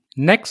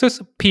Nexus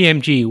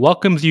PMG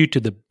welcomes you to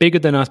the Bigger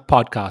Than Us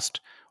podcast,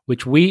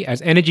 which we as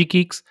energy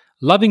geeks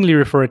lovingly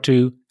refer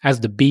to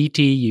as the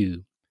BTU.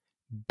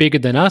 Bigger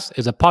Than Us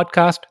is a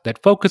podcast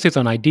that focuses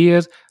on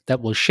ideas that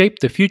will shape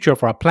the future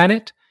of our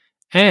planet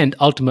and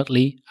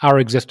ultimately our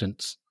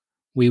existence.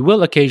 We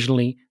will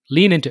occasionally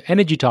lean into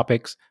energy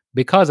topics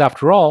because,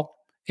 after all,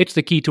 it's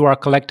the key to our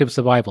collective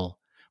survival.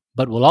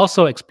 But we'll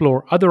also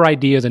explore other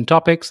ideas and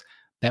topics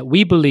that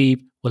we believe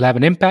will have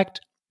an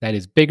impact that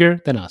is bigger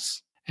than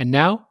us. And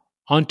now,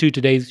 on to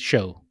today's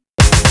show.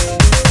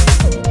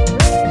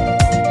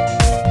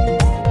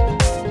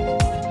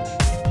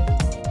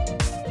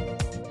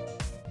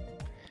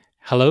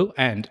 Hello,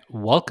 and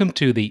welcome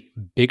to the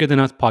Bigger Than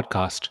Us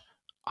podcast.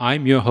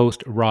 I'm your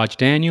host, Raj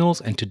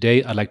Daniels, and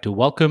today I'd like to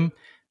welcome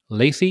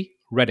Lacey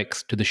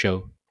Reddix to the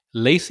show.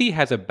 Lacey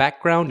has a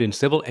background in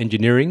civil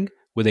engineering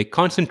with a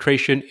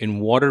concentration in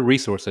water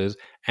resources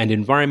and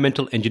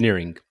environmental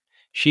engineering.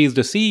 She is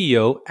the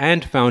CEO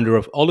and founder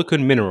of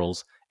Olukun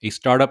Minerals, a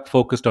startup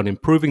focused on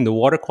improving the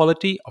water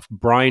quality of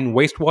brine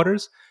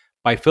wastewaters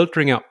by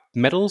filtering out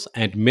metals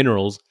and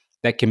minerals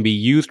that can be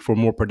used for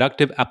more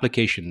productive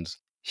applications.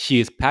 She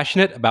is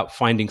passionate about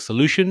finding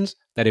solutions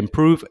that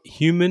improve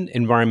human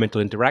environmental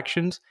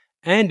interactions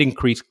and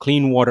increase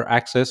clean water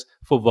access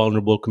for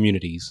vulnerable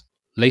communities.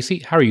 Lacey,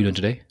 how are you doing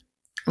today?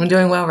 I'm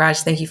doing well, Raj.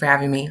 Thank you for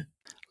having me.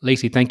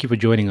 Lacey, thank you for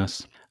joining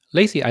us.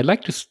 Lacey, I'd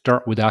like to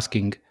start with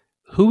asking,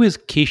 who is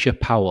Keisha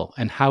Powell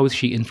and how has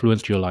she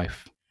influenced your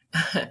life?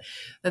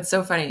 That's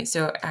so funny.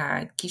 So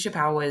Keisha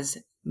Powell was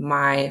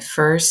my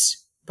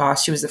first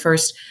boss. She was the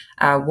first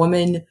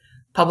woman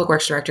public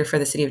works director for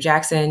the city of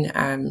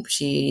Jackson.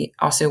 She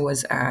also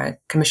was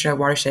commissioner of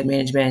watershed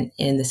management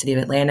in the city of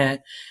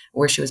Atlanta,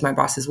 where she was my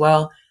boss as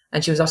well.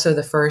 And she was also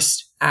the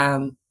first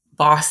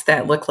boss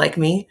that looked like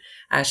me.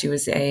 She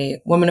was a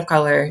woman of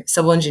color,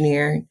 civil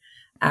engineer,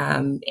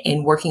 and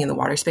working in the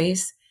water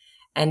space.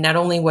 And not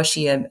only was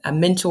she a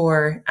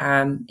mentor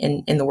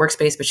in the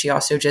workspace, but she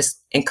also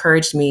just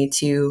encouraged me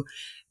to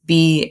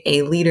be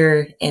a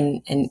leader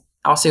and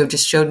also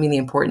just showed me the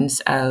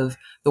importance of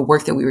the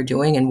work that we were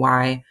doing and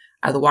why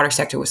the water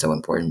sector was so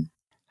important.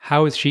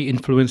 How has she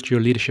influenced your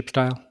leadership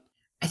style?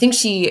 I think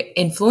she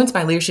influenced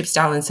my leadership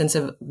style in the sense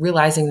of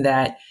realizing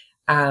that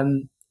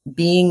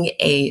being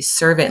a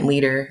servant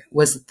leader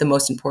was the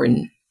most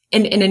important.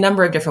 In a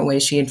number of different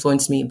ways, she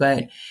influenced me,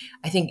 but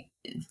I think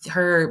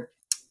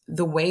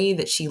the way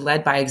that she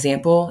led by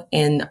example,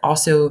 and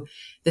also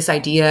this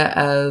idea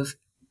of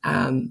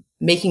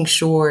making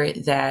sure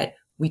that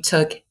we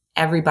took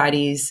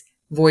everybody's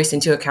voice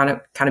into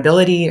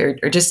accountability,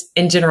 or just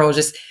in general,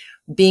 just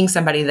being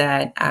somebody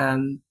that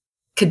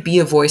could be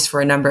a voice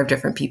for a number of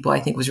different people,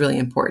 I think was really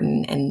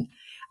important. And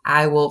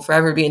I will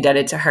forever be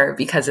indebted to her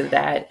because of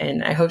that.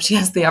 And I hope she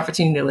has the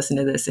opportunity to listen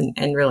to this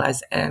and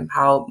realize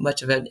how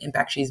much of an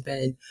impact she's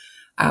been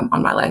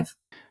on my life.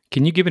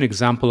 Can you give an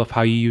example of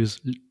how you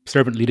use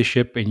servant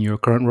leadership in your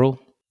current role?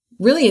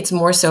 Really, it's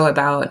more so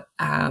about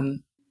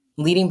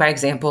leading by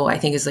example, I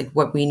think is like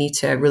what we need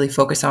to really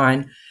focus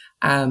on.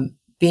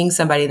 Being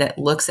somebody that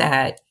looks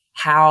at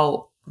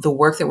how the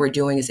work that we're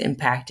doing is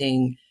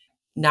impacting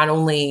not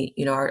only,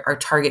 our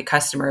target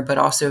customer, but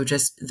also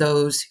just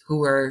those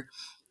who are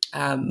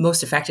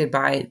most affected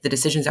by the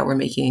decisions that we're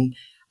making.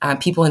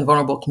 People in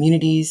vulnerable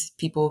communities,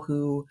 people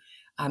who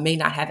may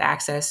not have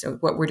access to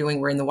what we're doing.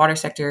 We're in the water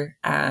sector,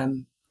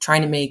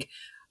 trying to make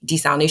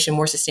desalination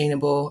more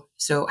sustainable.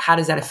 So how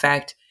does that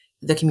affect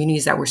the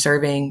communities that we're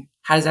serving?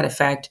 How does that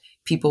affect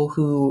people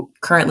who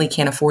currently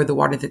can't afford the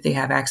water that they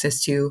have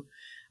access to?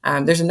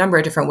 There's a number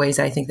of different ways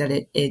that I think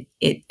that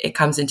it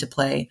comes into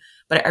play.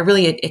 But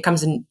it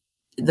comes in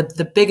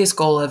the biggest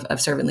goal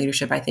of servant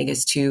leadership, I think,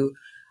 is to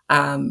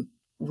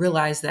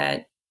realize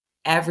that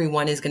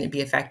everyone is going to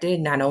be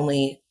affected, not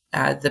only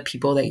the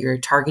people that you're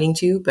targeting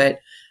to, but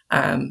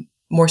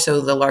more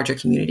so the larger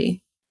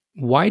community.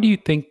 Why do you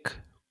think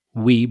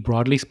we,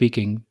 broadly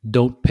speaking,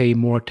 don't pay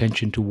more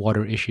attention to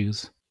water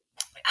issues?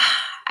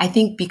 I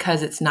think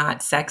because it's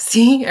not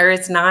sexy, or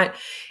it's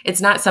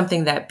not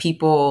something that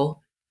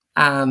people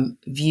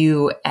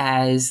view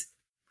as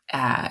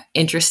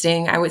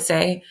interesting, I would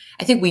say.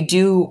 I think we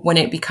do when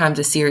it becomes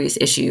a serious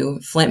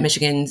issue. Flint,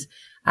 Michigan's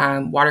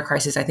water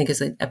crisis, I think,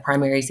 is a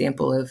primary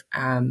example of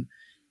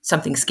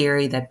something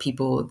scary that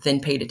people then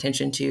paid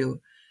attention to.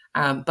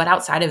 But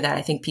outside of that,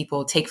 I think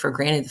people take for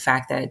granted the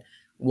fact that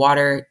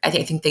water, I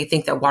think they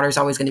think that water is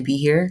always going to be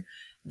here.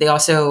 They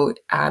also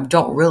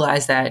don't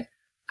realize that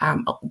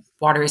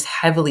water is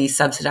heavily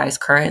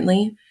subsidized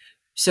currently.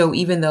 So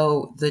even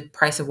though the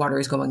price of water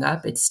is going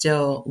up, it's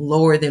still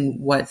lower than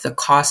what the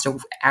cost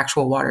of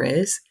actual water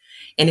is.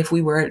 And if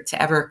we were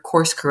to ever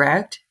course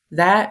correct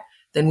that,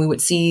 then we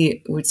would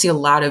see a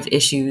lot of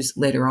issues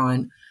later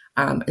on.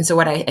 And so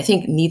what I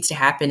think needs to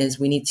happen is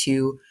we need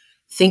to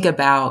think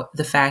about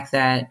the fact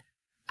that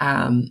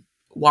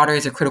water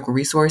is a critical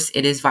resource.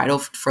 It is vital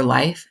for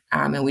life.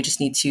 And we just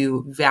need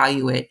to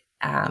value it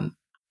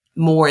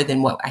more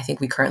than what I think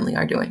we currently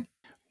are doing.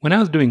 When I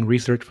was doing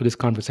research for this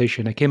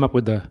conversation, I came up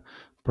with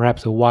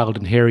perhaps a wild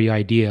and hairy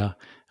idea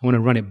I want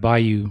to run it by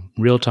you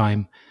real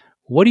time.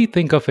 What do you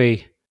think of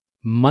a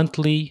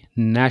monthly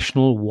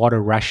National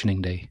Water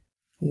Rationing Day?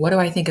 What do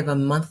I think of a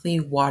monthly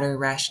water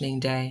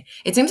rationing day?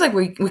 It seems like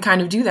we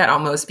kind of do that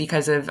almost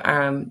because of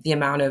the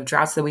amount of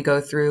droughts that we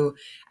go through.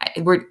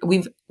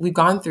 We've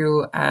gone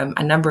through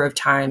a number of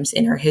times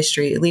in our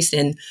history, at least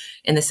in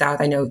the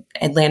South. I know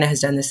Atlanta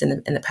has done this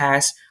in the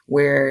past,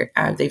 where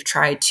they've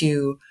tried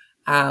to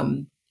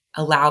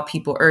allow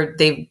people, or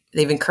they've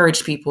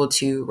encouraged people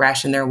to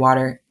ration their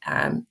water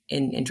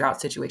in drought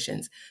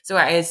situations. So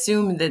I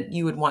assume that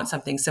you would want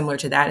something similar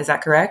to that. Is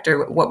that correct,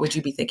 or what would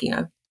you be thinking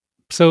of?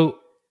 So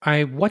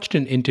I watched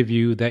an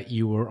interview that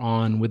you were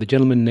on with a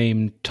gentleman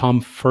named Tom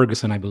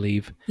Ferguson, I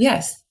believe.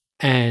 Yes.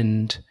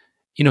 And,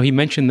 he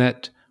mentioned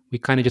that we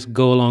kind of just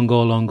go along,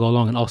 go along, go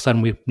along, and all of a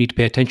sudden we need to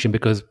pay attention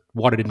because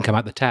water didn't come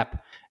out the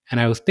tap. And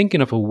I was thinking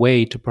of a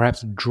way to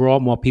perhaps draw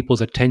more people's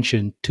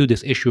attention to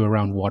this issue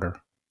around water.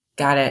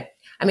 Got it.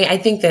 I mean, I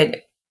think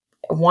that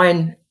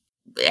one,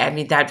 I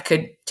mean, that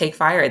could take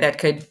fire. That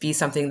could be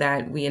something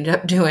that we end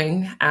up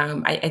doing.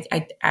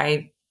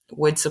 I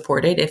would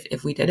support it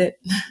if we did it.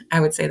 I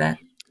would say that.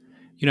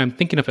 I'm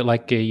thinking of it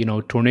like a,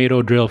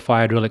 tornado drill,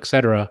 fire drill,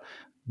 etc.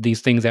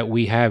 These things that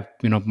we have,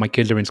 my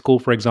kids are in school,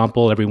 for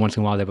example, every once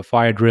in a while they have a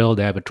fire drill,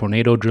 they have a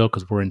tornado drill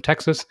because we're in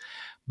Texas.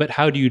 But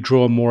how do you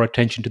draw more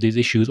attention to these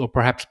issues, or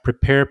perhaps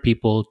prepare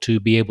people to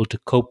be able to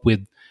cope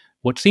with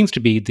what seems to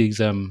be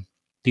these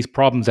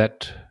problems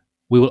that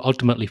we will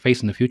ultimately face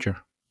in the future?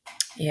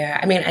 Yeah,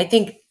 I mean, I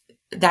think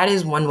that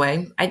is one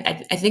way.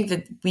 I think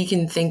that we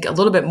can think a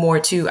little bit more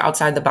too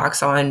outside the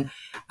box on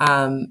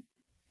um,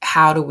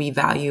 how do we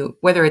value,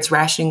 whether it's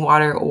rationing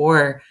water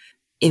or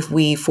if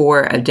we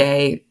for a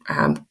day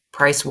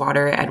price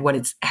water at what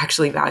it's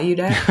actually valued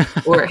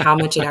at or how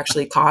much it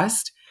actually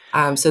costs,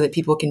 so that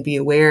people can be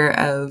aware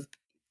of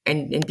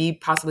and be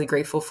possibly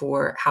grateful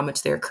for how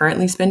much they're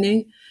currently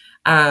spending.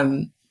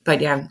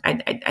 But yeah,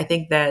 I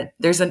think that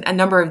there's a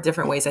number of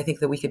different ways I think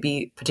that we could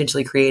be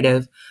potentially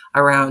creative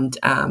around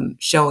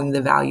showing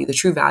the value, the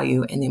true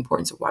value, and the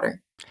importance of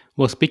water.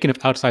 Well, speaking of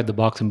outside the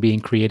box and being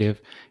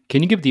creative,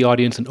 can you give the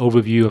audience an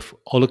overview of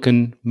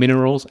Olakan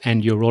Minerals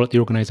and your role at the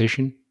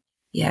organization?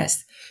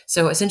 Yes.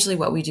 So essentially,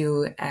 what we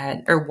do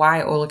or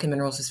why Oerlikon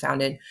Minerals was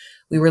founded,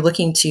 we were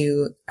looking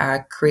to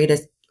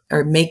create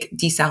or make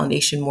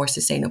desalination more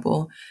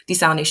sustainable.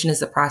 Desalination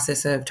is the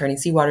process of turning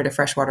seawater to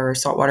freshwater or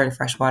saltwater to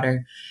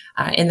freshwater.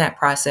 In that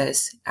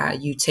process,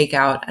 you take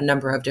out a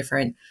number of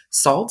different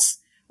salts,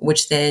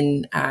 which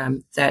then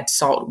that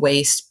salt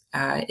waste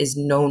is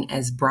known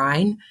as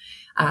brine.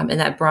 And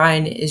that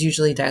brine is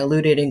usually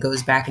diluted and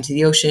goes back into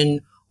the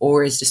ocean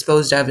or is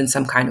disposed of in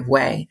some kind of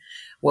way.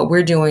 What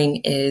we're doing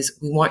is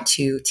we want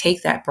to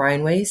take that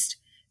brine waste,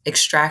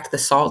 extract the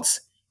salts,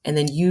 and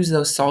then use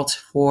those salts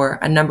for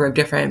a number of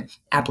different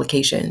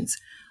applications.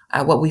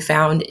 What we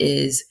found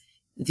is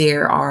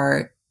there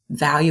are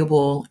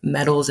valuable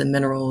metals and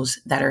minerals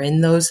that are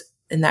in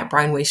that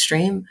brine waste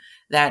stream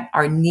that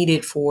are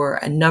needed for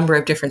a number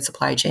of different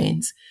supply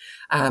chains.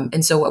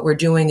 And so what we're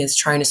doing is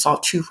trying to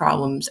solve two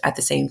problems at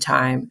the same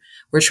time.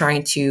 We're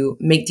trying to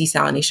make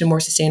desalination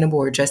more sustainable,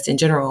 or just in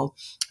general,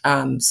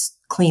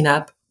 clean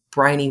up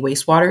briny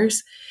wastewaters,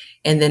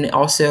 and then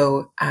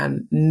also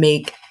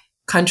make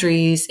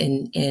countries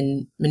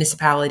and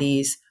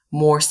municipalities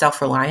more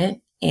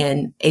self-reliant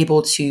and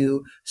able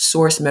to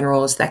source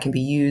minerals that can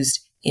be used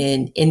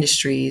in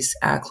industries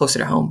closer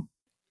to home.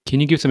 Can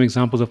you give some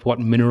examples of what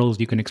minerals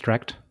you can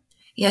extract?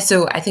 Yeah,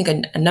 so I think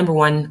a number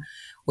one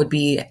would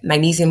be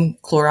magnesium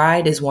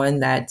chloride is one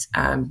that's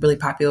really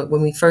popular.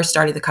 When we first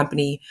started the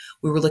company,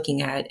 we were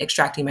looking at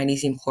extracting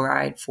magnesium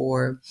chloride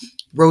for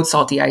road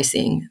salt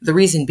de-icing. The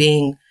reason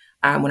being,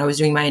 when I was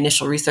doing my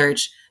initial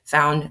research,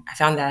 I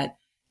found that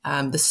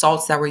the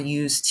salts that were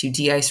used to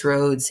de-ice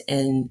roads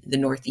in the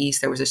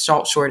Northeast, there was a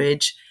salt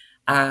shortage,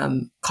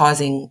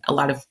 causing a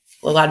lot of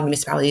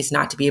municipalities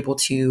not to be able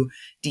to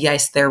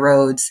de-ice their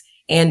roads,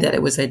 and that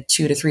it was a $2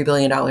 to $3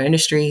 billion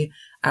industry.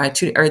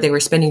 Or they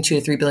were spending $2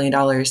 to $3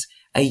 billion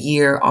a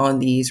year on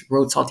these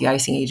road salt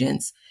de-icing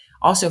agents.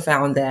 Also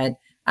found that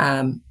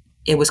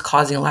it was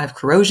causing a lot of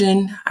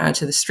corrosion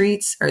to the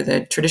streets, or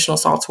the traditional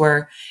salts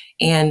were,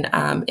 and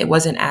it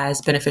wasn't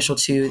as beneficial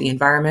to the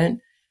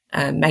environment.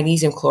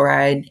 Magnesium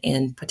chloride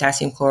and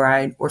potassium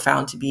chloride were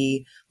found to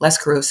be less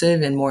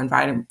corrosive and more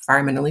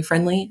environmentally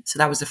friendly. So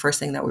that was the first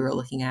thing that we were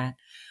looking at.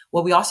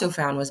 What we also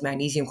found was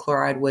magnesium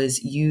chloride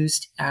was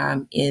used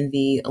in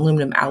the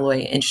aluminum alloy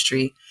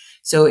industry.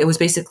 So it was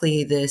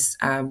basically this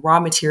raw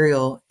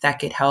material that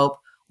could help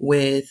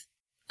with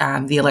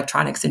the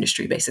electronics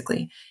industry,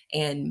 basically.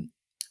 And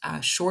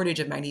shortage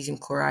of magnesium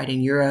chloride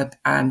in Europe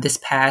this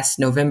past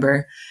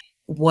November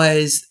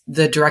was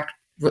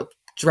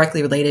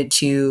directly related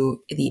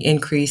to the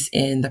increase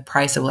in the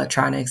price of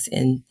electronics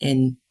in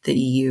the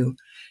EU.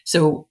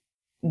 So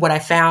what I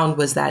found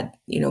was that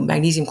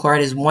magnesium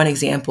chloride is one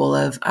example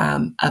of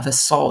a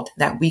salt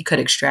that we could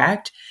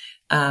extract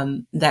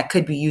that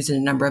could be used in a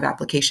number of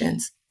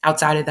applications.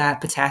 Outside of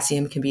that,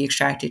 potassium can be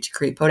extracted to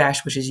create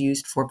potash, which is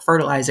used for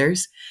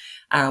fertilizers.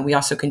 We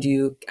also can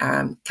do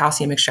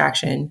calcium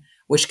extraction,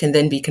 which can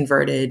then be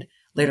converted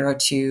later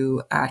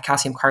to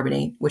calcium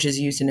carbonate, which is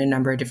used in a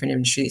number of different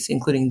industries,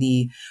 including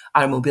the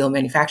automobile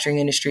manufacturing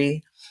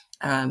industry.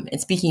 And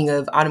speaking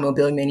of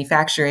automobile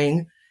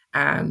manufacturing,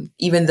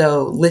 even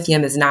though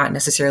lithium is not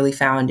necessarily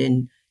found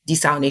in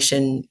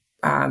desalination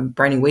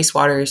brining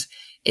wastewaters,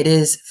 it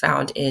is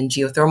found in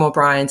geothermal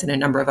brines and a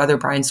number of other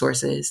brine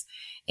sources.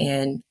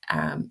 And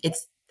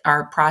it's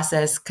our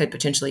process could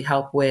potentially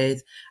help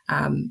with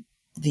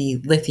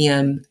the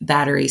lithium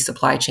battery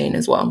supply chain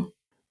as well.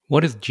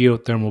 What is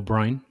geothermal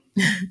brine?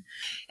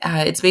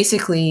 It's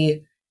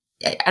basically,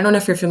 I don't know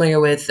if you're familiar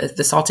with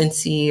the Salton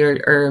Sea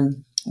or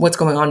what's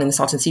going on in the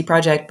Salton Sea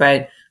project,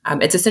 but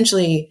it's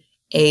essentially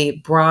a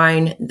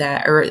brine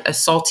that, or a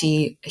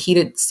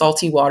heated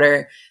salty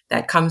water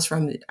that comes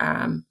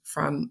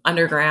from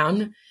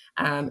underground,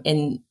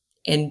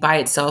 and by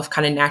itself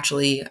kind of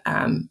naturally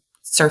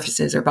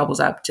surfaces or bubbles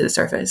up to the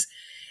surface.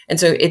 And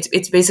so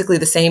it's basically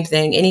the same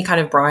thing. Any kind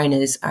of brine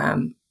is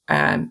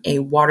a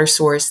water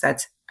source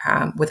that's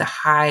with a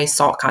high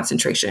salt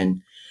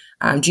concentration.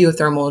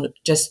 Geothermal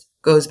just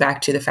goes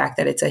back to the fact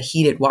that it's a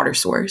heated water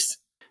source.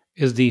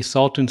 Is the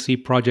Salton Sea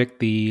project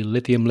the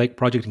Lithium Lake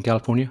project in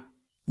California?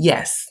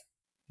 Yes.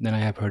 Then I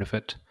have heard of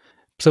it.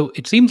 So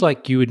it seems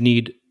like you would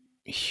need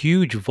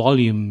huge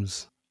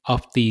volumes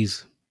of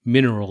these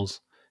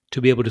minerals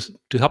to be able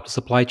to help the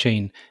supply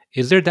chain.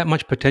 Is there that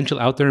much potential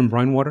out there in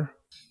brine water?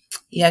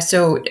 Yeah.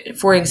 So,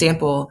 for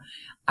example,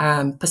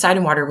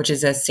 Poseidon Water, which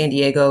is a San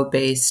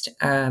Diego-based,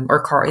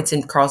 it's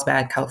in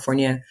Carlsbad,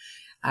 California.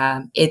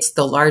 It's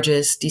the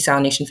largest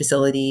desalination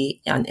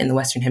facility in the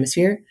Western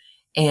Hemisphere,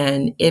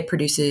 and it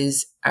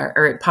produces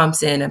or it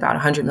pumps in about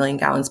 100 million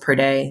gallons per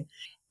day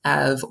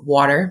of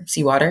water,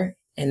 seawater,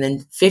 and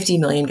then 50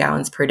 million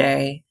gallons per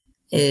day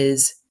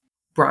is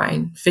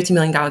brine. 50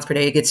 million gallons per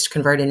day gets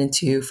converted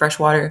into fresh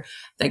water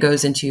that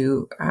goes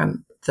into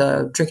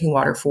the drinking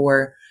water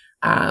for,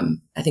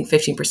 I think,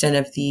 15%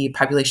 of the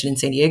population in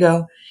San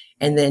Diego.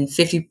 And then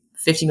 50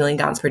 million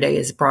gallons per day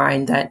is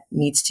brine that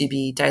needs to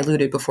be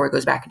diluted before it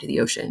goes back into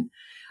the ocean.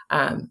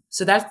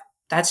 So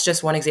that's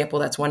just one example.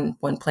 That's one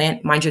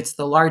plant. Mind you, it's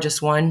the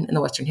largest one in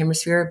the Western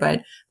Hemisphere,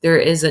 but there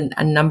is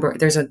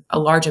there's a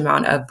large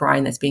amount of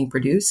brine that's being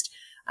produced.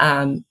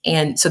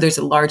 And so there's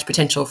a large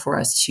potential for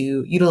us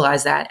to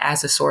utilize that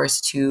as a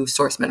source to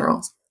source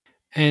minerals.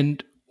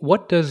 And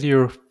what does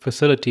your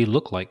facility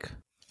look like?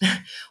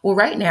 Well,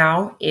 right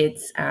now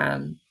it's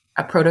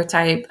a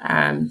prototype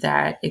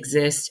that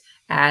exists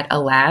at a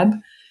lab.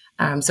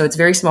 So it's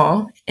very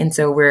small. And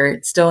so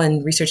we're still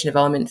in research and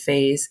development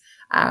phase.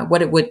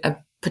 What it would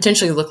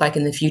potentially look like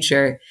in the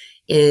future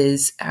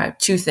is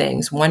two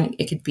things. One,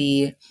 it could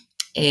be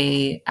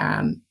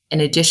an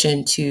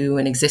addition to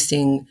an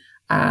existing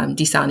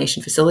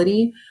desalination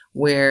facility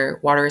where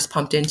water is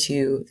pumped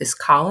into this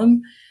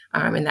column.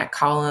 And that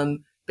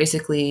column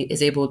basically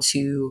is able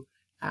to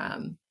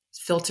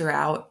filter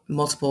out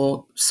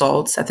multiple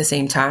salts at the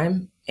same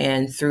time.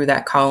 And through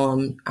that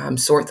column,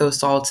 sort those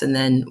salts, and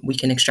then we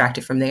can extract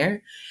it from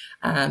there.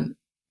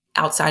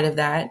 Outside of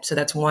that, so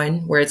that's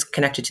one where it's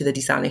connected to the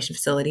desalination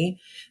facility.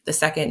 The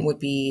second would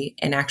be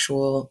an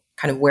actual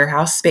kind of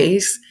warehouse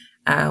space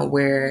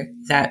where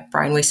that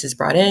brine waste is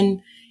brought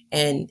in,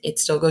 and it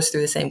still goes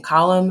through the same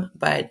column,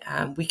 but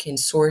we can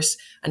source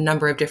a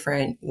number of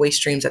different waste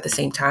streams at the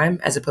same time,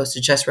 as opposed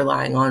to just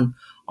relying on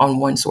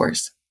one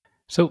source.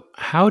 So,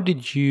 how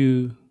did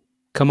you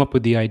come up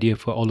with the idea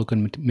for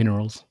Olokun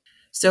Minerals?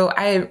 So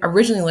I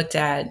originally looked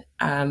at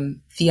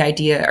the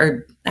idea,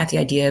 or not the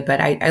idea, but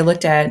I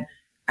looked at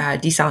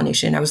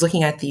desalination. I was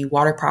looking at the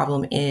water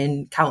problem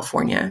in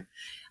California,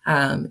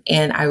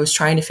 and I was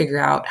trying to figure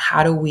out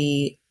how do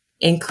we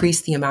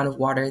increase the amount of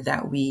water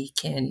that we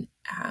can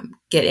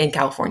get in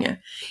California.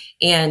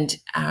 And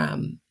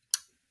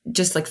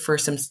just like for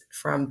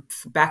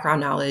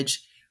background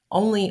knowledge,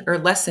 only or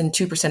less than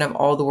 2% of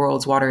all the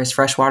world's water is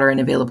fresh water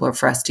and available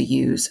for us to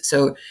use.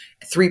 So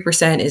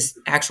 3% is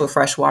actual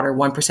fresh water.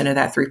 1% of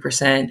that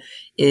 3%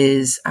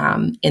 is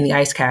in the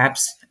ice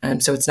caps.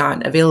 So it's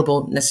not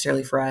available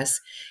necessarily for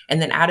us.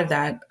 And then out of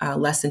that,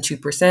 less than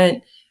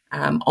 2%,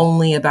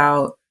 only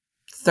about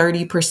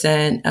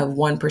 30% of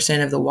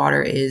 1% of the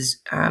water is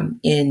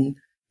in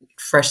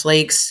fresh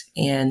lakes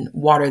and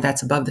water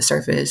that's above the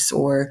surface,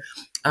 or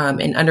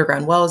in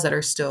underground wells that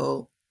are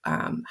still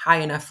high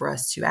enough for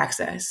us to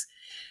access.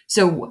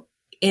 So,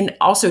 and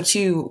also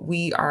too,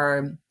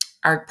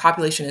 our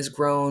population has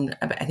grown,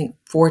 I think,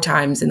 4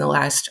 times in the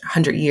last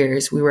 100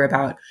 years. We were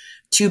about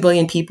 2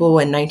 billion people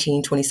in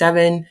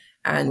 1927,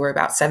 and we're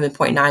about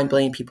 7.9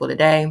 billion people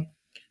today.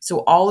 So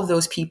all of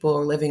those people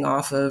are living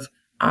off of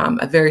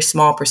a very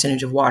small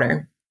percentage of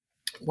water.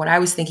 What I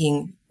was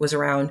thinking was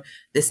around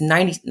this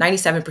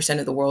 97%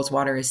 of the world's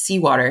water is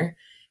seawater.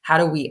 How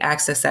do we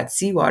access that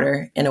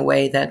seawater in a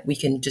way that we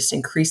can just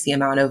increase the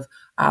amount of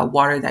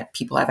water that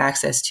people have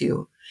access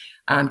to?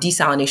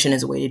 Desalination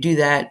is a way to do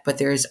that, but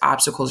there's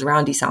obstacles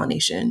around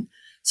desalination.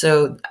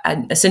 So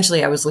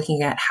essentially, I was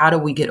looking at how do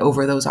we get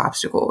over those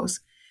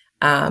obstacles?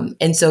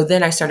 And so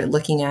then I started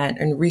looking at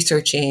and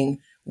researching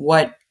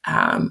what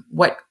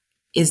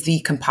is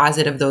the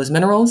composite of those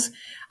minerals,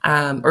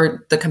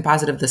 or the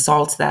composite of the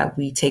salts that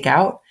we take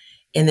out,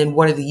 and then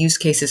what are the use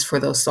cases for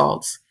those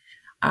salts.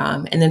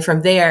 And then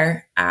from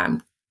there,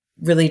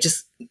 really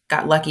just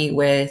got lucky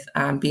with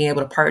being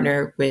able to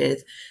partner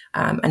with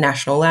a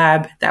national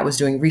lab that was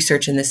doing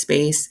research in this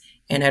space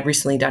and had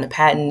recently done a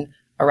patent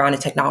around a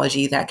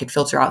technology that could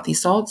filter out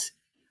these salts.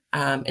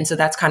 And so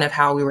that's kind of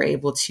how we were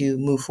able to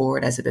move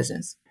forward as a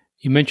business.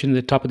 You mentioned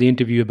at the top of the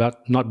interview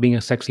about not being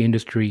a sexy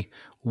industry.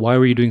 Why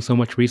were you doing so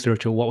much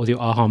research, or what was your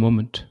aha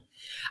moment?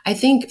 I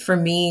think for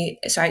me,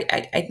 so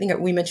I think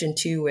we mentioned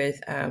too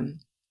with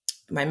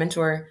my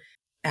mentor,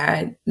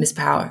 Miss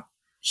Power.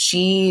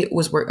 I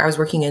was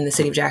working in the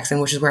city of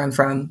Jackson, which is where I'm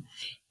from,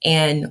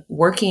 and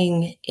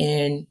working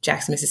in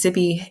Jackson,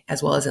 Mississippi,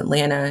 as well as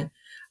Atlanta.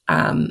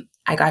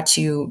 I got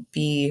to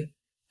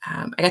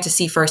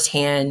see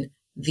firsthand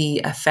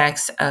the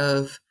effects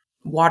of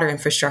water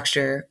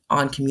infrastructure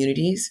on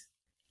communities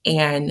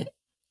and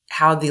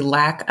how the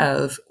lack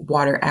of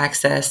water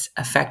access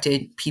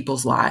affected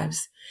people's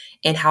lives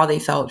and how they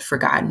felt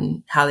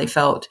forgotten, how they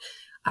felt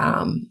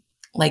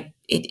like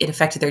it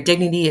affected their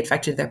dignity, it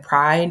affected their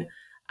pride.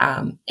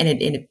 And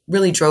it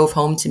really drove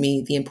home to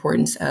me the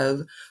importance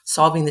of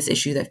solving this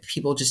issue that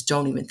people just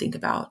don't even think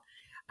about.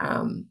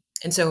 And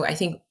so I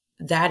think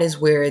that is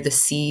where the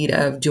seed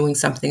of doing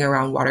something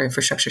around water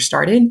infrastructure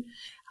started.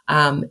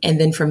 And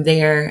then from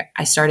there,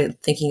 I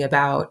started thinking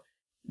about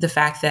the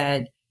fact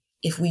that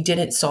if we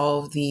didn't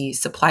solve the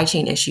supply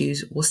chain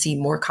issues, we'll see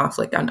more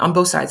conflict on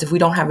both sides. If we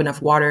don't have enough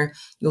water,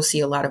 you'll see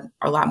a lot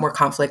more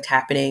conflict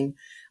happening,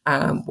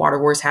 water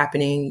wars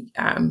happening,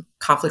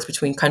 conflicts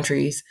between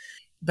countries,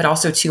 but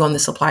also too on the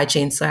supply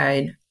chain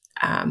side.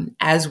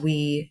 As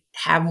we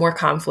have more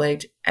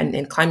conflict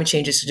and climate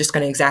change is just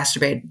going to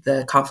exacerbate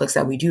the conflicts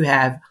that we do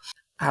have,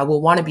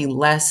 we'll want to be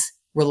less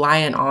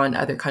reliant on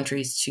other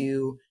countries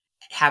to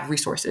have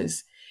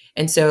resources.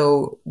 And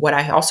so what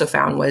I also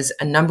found was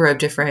a number of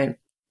different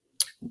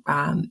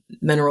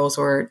minerals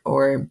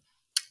or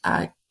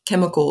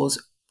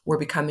chemicals were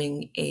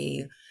becoming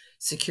a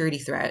security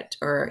threat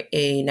or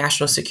a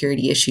national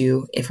security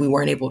issue if we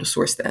weren't able to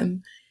source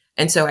them.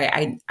 And so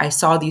I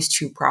saw these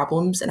two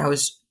problems, and I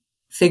was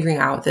figuring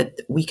out that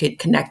we could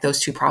connect those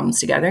two problems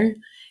together.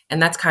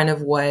 And that's kind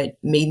of what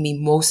made me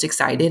most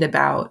excited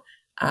about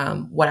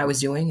what I was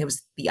doing. It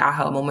was the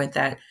aha moment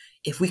that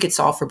if we could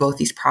solve for both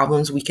these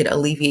problems, we could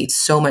alleviate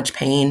so much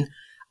pain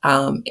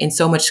and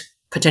so much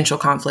potential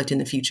conflict in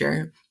the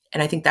future.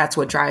 And I think that's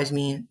what drives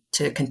me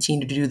to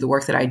continue to do the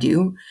work that I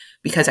do,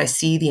 because I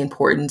see the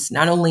importance,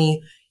 not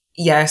only,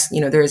 yes,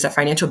 there is a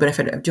financial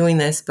benefit of doing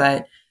this,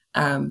 but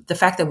the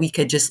fact that we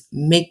could just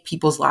make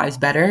people's lives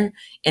better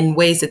in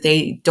ways that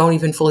they don't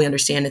even fully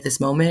understand at this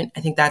moment. I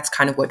think that's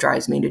kind of what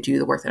drives me to do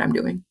the work that I'm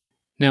doing.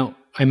 Now,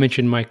 I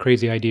mentioned my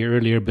crazy idea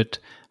earlier, but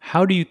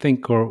how do you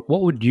think, or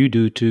what would you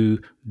do to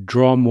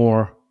draw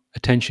more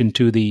attention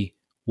to the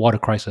water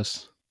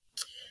crisis?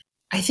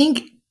 I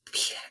think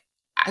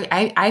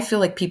I feel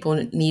like people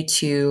need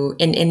to,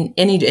 in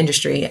any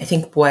industry, I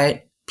think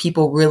what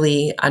people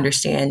really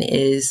understand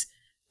is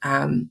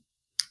the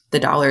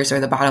dollars or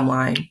the bottom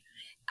line.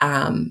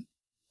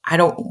 I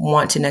don't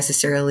want to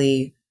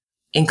necessarily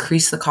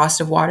increase the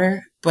cost of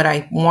water, but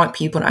I want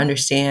people to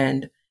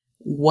understand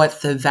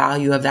what the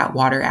value of that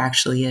water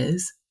actually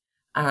is.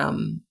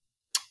 And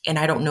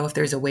I don't know if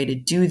there's a way to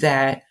do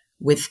that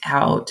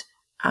without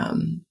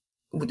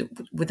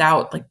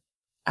without like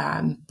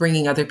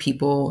bringing other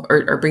people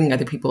or bringing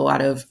other people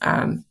out of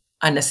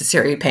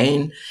unnecessary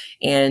pain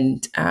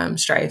and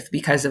strife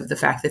because of the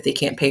fact that they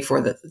can't pay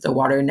for the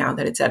water now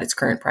that it's at its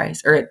current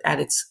price or at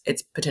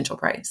its potential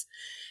price.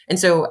 And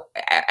so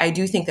I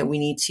do think that we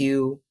need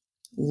to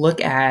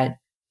look at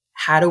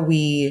how do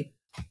we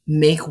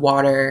make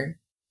water,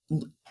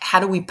 how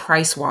do we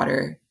price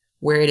water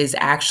where it is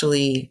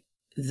actually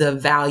the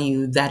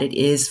value that it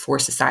is for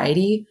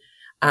society,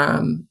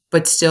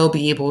 but still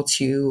be able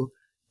to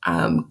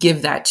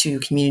give that to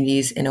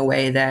communities in a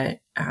way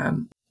that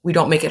we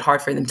don't make it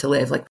hard for them to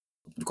live. Like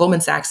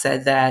Goldman Sachs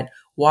said that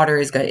water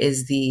is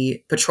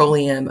the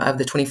petroleum of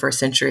the 21st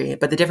century,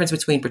 but the difference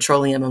between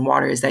petroleum and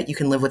water is that you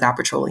can live without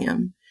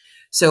petroleum.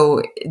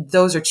 So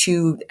those are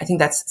two, I think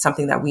that's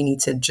something that we need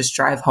to just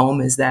drive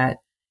home, is that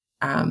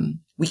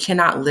we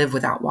cannot live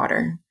without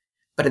water.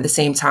 But at the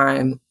same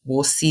time,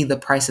 we'll see the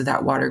price of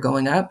that water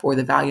going up or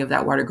the value of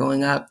that water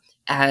going up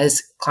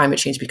as climate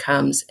change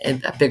becomes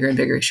a bigger and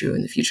bigger issue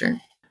in the future.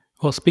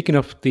 Well, speaking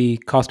of the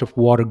cost of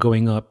water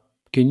going up,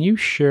 can you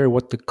share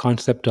what the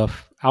concept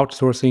of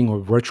outsourcing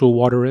or virtual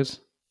water is?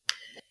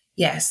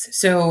 Yes.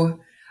 So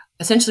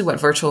essentially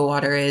what virtual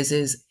water is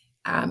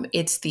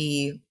it's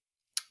the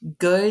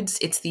goods,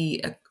 it's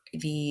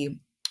the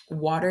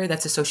water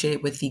that's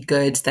associated with the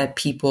goods that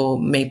people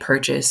may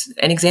purchase.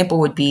 An example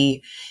would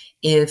be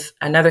if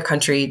another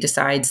country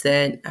decides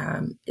that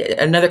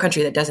another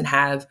country that doesn't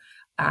have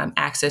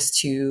access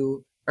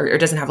to or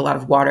doesn't have a lot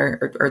of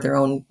water or their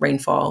own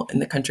rainfall in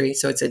the country,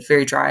 so it's a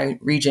very dry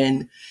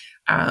region,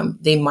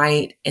 they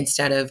might,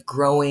 instead of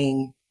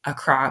growing a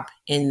crop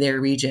in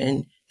their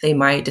region, they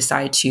might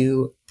decide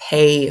to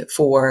pay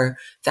for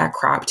that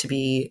crop to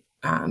be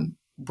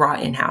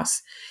brought in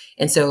house.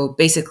 And so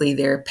basically,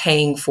 they're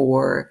paying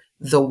for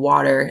the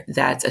water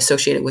that's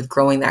associated with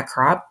growing that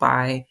crop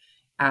by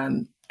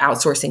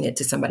outsourcing it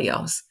to somebody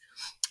else,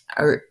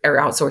 or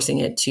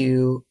outsourcing it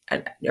to,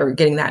 or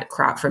getting that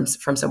crop from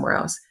somewhere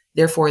else.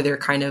 Therefore, they're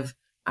kind of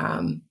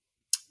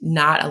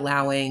not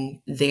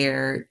allowing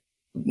their,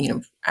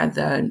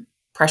 the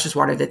precious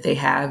water that they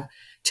have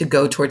to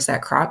go towards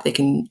that crop. They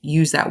can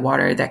use that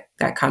water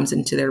that comes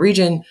into their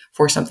region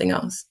for something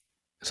else.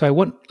 So I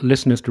want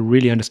listeners to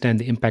really understand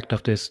the impact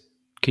of this.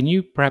 Can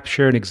you perhaps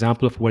share an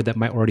example of where that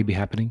might already be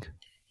happening?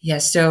 Yeah.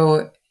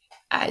 So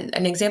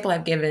an example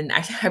I've given,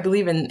 I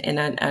believe in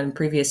a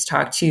previous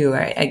talk too,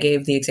 I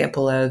gave the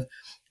example of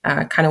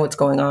kind of what's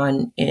going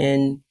on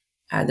in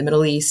the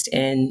Middle East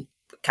and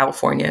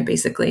California,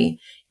 basically,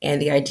 and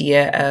the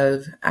idea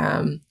of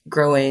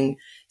growing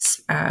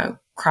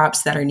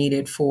crops that are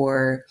needed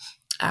for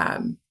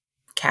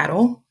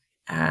cattle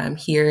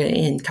here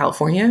in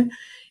California,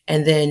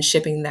 and then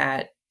shipping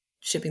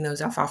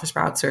those alfalfa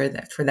sprouts or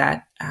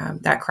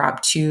that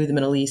crop to the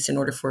Middle East in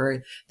order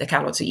for the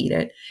cattle to eat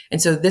it.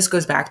 And so this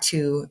goes back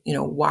to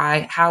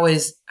how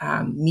is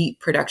meat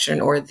production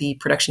or the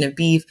production of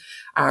beef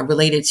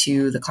related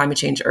to the climate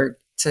change or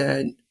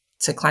to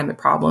climate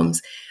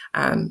problems.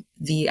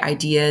 The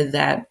idea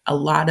that a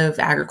lot of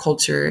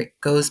agriculture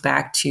goes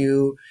back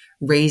to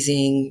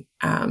raising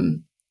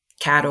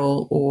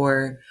cattle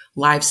or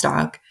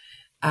livestock.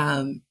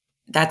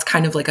 That's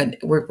kind of like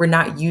we're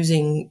not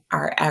using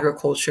our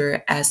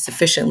agriculture as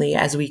sufficiently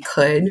as we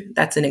could.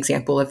 That's an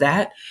example of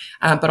that.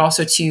 But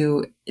also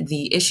to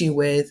the issue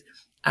with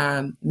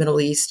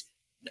Middle East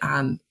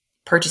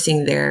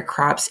purchasing their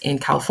crops in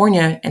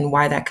California, and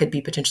why that could be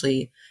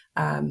potentially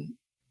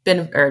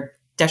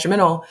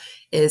detrimental,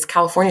 is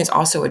California is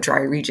also a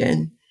dry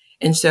region.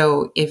 And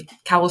so if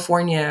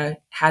California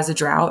has a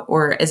drought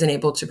or isn't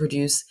able to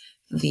produce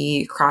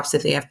the crops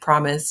that they have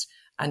promised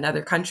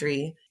another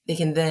country, they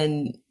can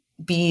then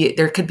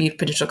there could be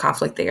potential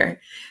conflict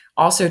there.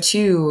 Also,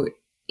 too,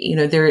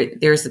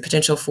 there's the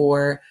potential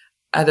for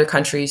other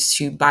countries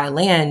to buy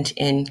land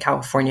in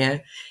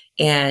California.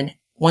 And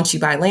once you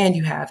buy land,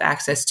 you have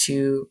access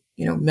to,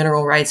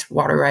 mineral rights,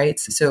 water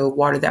rights. So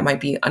water that might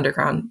be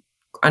underground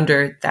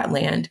under that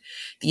land.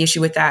 The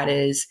issue with that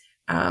is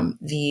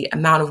the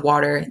amount of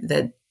water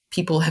that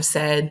people have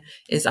said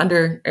is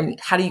under. I mean,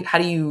 how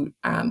do you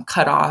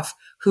cut off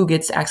who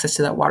gets access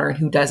to that water and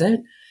who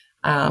doesn't?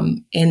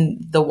 And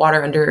the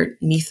water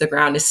underneath the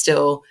ground is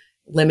still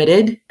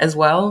limited as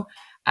well.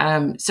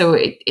 So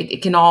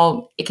it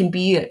can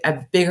be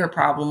a bigger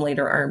problem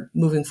later or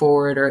moving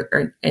forward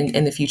or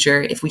in the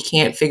future if we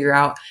can't figure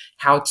out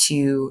how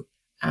to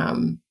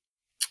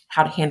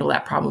handle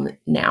that problem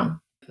now.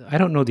 I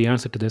don't know the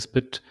answer to this,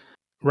 but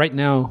right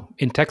now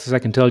in Texas, I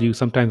can tell you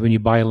sometimes when you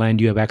buy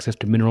land, you have access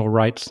to mineral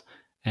rights,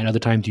 and other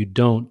times you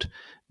don't.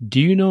 Do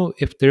you know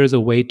if there's a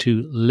way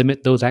to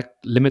limit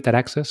that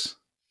access?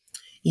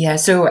 Yeah,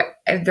 so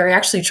they're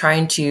actually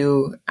trying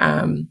to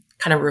kind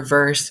of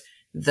reverse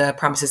the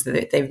promises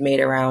that they've made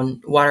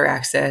around water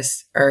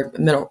access or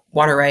mineral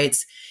water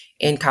rights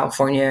in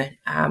California.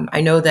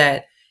 I know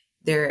that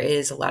there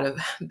is a lot of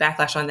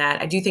backlash on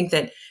that. I do think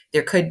that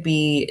there could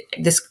be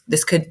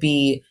this could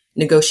be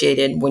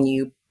negotiated when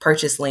you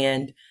purchase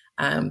land,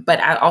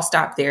 but I'll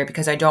stop there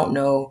because I don't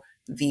know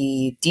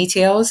the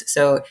details.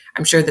 So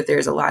I'm sure that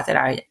there's a lot that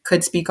I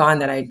could speak on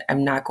that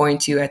I'm not going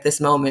to at this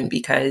moment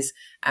because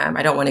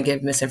I don't want to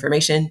give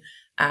misinformation.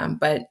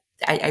 But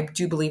I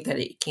do believe that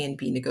it can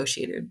be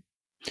negotiated.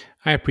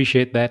 I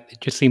appreciate that. It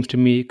just seems to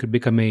me it could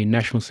become a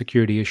national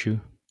security issue.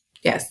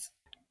 Yes.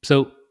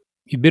 So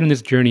you've been on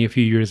this journey a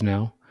few years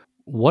now.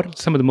 What are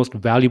some of the most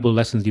valuable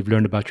lessons you've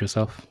learned about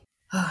yourself?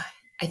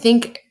 I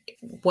think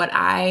what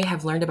I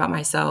have learned about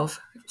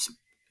myself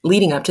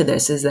leading up to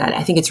this is that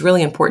I think it's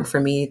really important for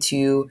me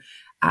to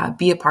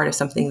be a part of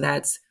something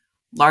that's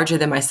larger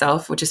than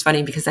myself, which is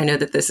funny because I know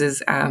that this is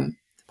the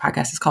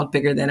podcast is called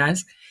Bigger Than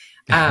Us.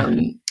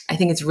 I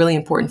think it's really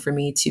important for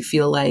me to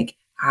feel like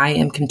I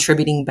am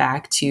contributing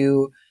back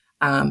to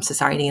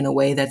society in a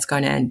way that's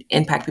going to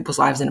impact people's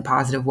lives in a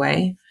positive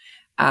way.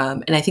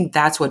 And I think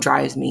that's what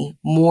drives me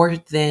more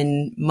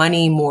than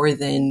money, more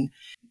than,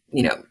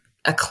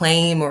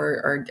 acclaim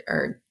or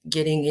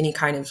getting any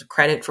kind of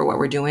credit for what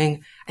we're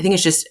doing. I think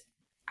it's just,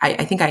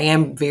 I think I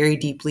am very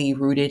deeply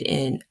rooted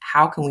in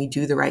how can we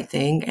do the right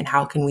thing and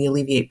how can we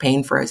alleviate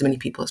pain for as many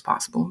people as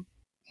possible.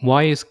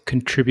 Why is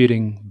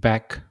contributing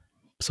back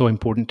so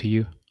important to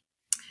you?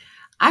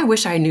 I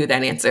wish I knew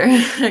that answer.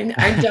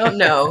 I don't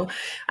know.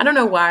 I don't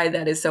know why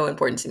that is so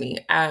important to me.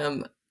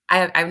 I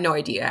have no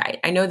idea.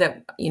 I know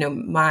that,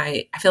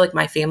 I feel like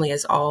my family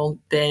has all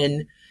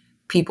been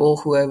people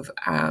who have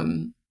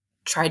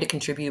tried to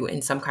contribute in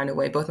some kind of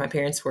way. Both my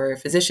parents were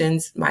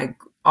physicians.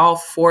 All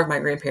four of my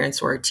grandparents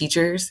were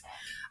teachers.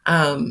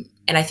 And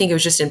I think it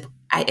was just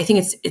I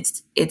think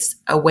it's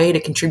a way to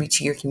contribute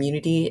to your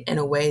community in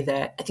a way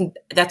that I think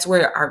that's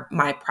where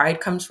my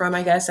pride comes from,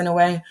 I guess, in a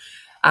way.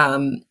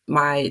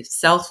 My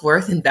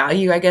self-worth and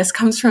value, I guess,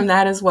 comes from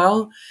that as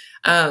well.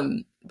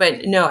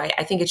 But no,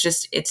 I think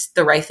it's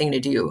the right thing to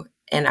do.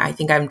 And I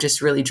think I'm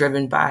just really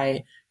driven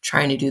by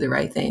trying to do the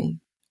right thing.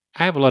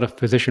 I have a lot of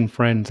physician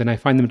friends, and I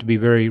find them to be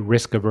very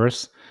risk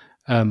averse.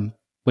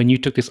 When you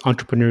took this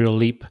entrepreneurial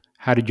leap,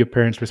 how did your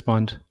parents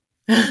respond?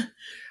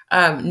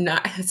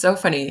 Not it's so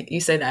funny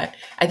you say that.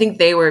 I think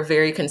they were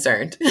very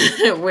concerned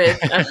with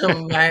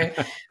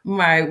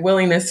my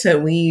willingness to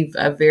leave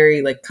a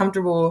very like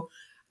comfortable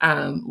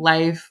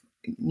life,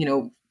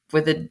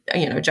 with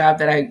a job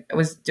that I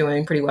was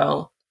doing pretty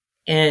well,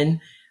 and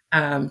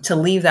to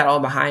leave that all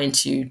behind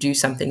to do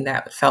something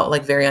that felt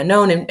like very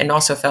unknown, and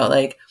also felt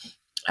like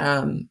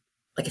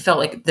it felt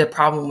like the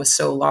problem was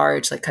so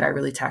large. Like, could I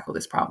really tackle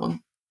this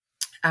problem?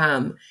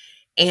 Um,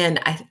 and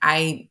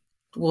I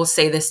will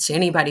say this to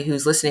anybody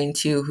who's listening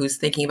to, who's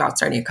thinking about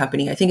starting a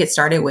company. I think it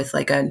started with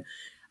like a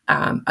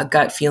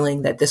gut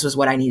feeling that this was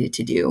what I needed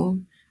to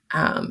do.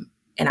 And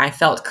I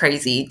felt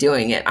crazy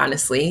doing it,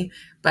 honestly,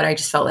 but I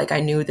just felt like I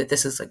knew that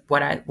this is like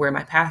where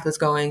my path was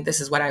going. This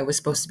is what I was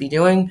supposed to be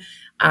doing.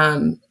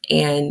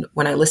 And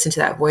when I listened to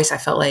that voice, I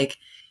felt like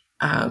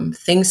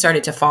things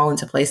started to fall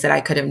into place that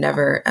I could have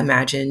never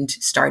imagined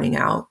starting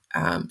out.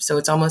 So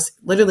it's almost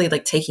literally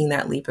like taking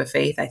that leap of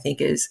faith, I think,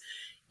 is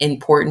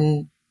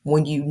important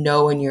when you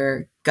know in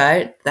your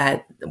gut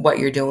that what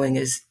you're doing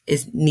is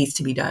needs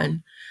to be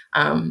done.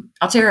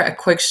 I'll share a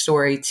quick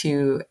story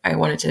too.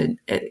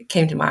 It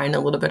came to mind a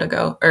little bit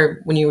ago,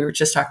 or when you were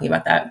just talking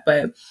about that.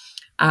 But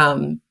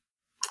um,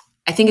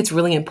 I think it's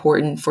really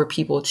important for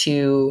people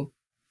to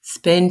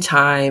spend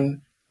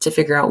time to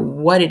figure out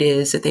what it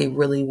is that they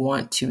really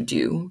want to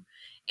do.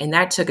 And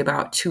that took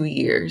about 2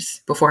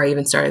 years before I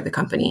even started the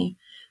company.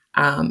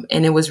 And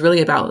it was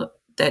really about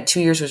that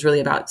 2 years was really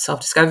about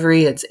self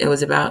discovery. It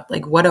was about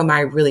like, what am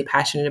I really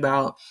passionate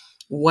about?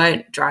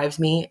 What drives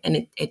me?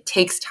 And it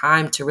takes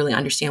time to really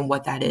understand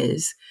what that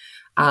is.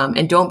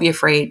 And don't be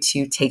afraid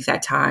to take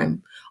that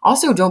time.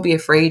 Also, don't be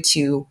afraid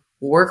to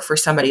work for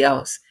somebody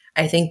else.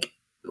 I think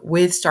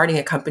with starting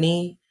a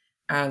company,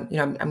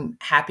 I'm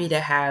happy to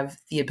have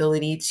the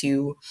ability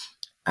to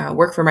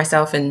work for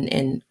myself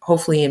and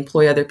hopefully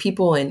employ other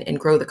people and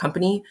grow the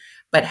company.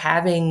 But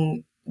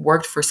having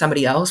worked for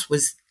somebody else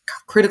was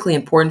critically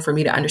important for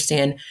me to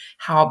understand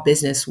how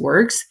business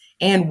works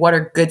and what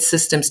are good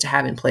systems to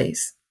have in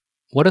place.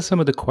 What are some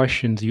of the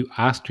questions you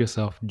asked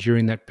yourself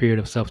during that period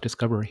of self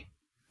discovery?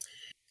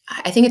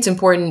 I think it's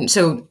important.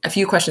 So a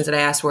few questions that I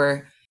asked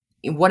were,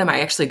 what am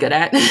I actually good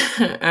at?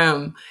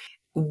 um,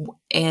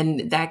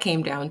 and that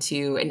came down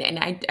to, and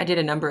I did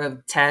a number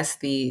of tests,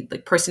 the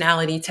like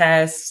personality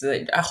tests,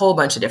 a whole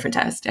bunch of different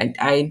tests.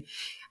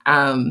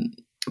 Um,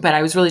 but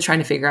I was really trying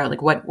to figure out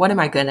like, what am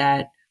I good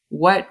at?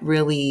 What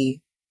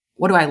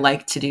do I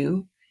like to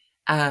do?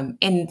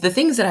 And the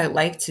things that I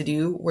like to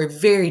do were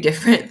very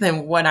different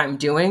than what I'm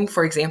doing.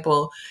 For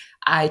example,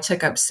 I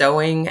took up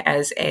sewing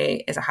as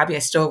a hobby. I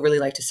still really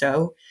like to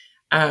sew.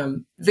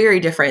 Very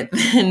different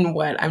than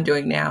what I'm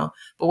doing now.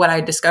 But what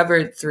I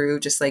discovered through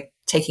just like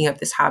taking up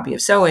this hobby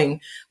of sewing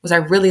was I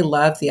really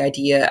love the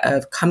idea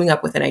of coming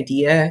up with an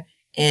idea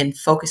and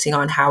focusing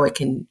on how it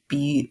can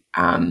be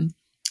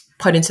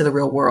put into the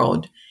real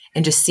world,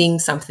 and just seeing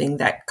something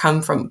that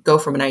go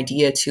from an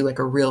idea to like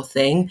a real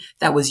thing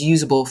that was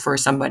usable for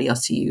somebody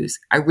else to use.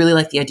 I really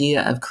like the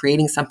idea of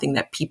creating something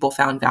that people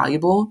found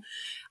valuable,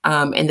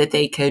 and that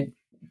they could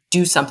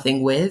do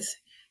something with.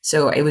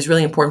 So it was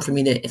really important for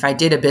me to, if I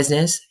did a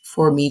business,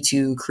 for me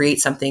to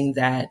create something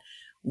that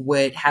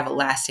would have a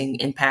lasting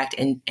impact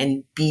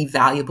and be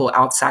valuable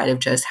outside of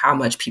just how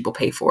much people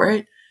pay for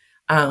it.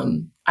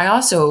 I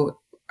also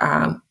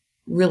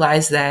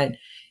realized that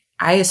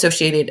I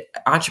associated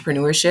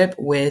entrepreneurship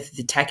with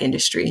the tech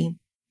industry.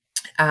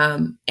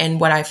 And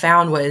what I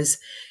found was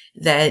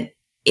that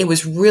it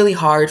was really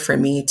hard for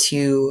me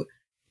to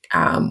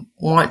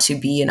want to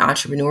be an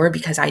entrepreneur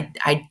because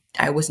I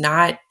was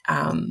not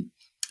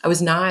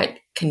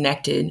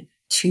connected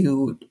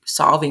to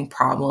solving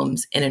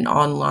problems in an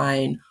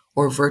online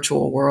or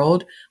virtual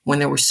world when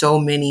there were so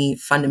many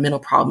fundamental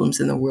problems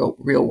in the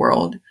real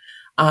world.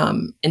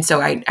 And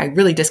so I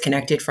really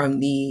disconnected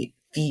from the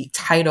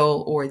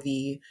title or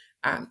the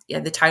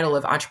title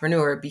of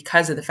entrepreneur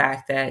because of the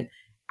fact that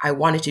I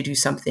wanted to do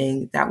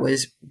something that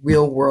was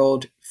real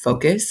world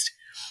focused.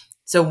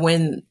 So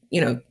when,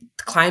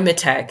 climate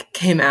tech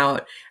came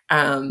out,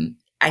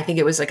 I think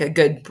it was like a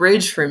good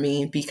bridge for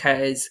me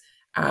because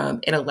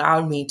it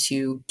allowed me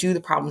to do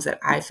the problems that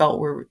I felt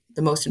were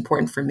the most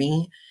important for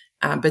me.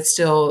 But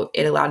still,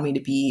 it allowed me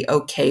to be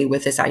okay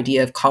with this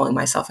idea of calling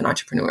myself an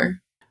entrepreneur.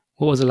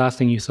 What was the last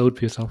thing you sewed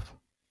for yourself?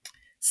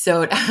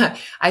 So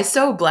I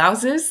sew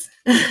blouses.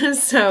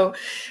 So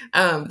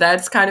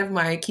that's kind of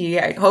my key.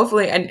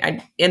 Hopefully,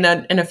 and in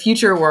a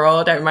future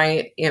world, I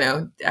might,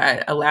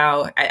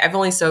 allow. I've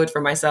only sewed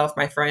for myself,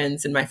 my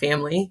friends, and my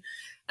family.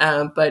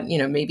 But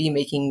maybe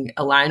making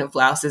a line of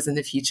blouses in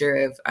the future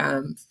of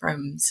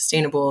from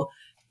sustainable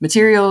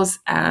materials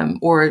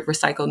or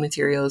recycled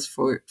materials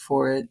for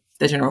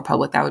the general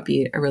public. That would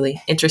be a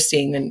really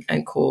interesting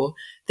and cool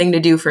thing to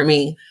do for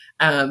me.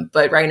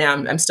 But right now,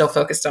 I'm still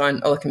focused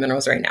on Olympic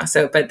minerals right now.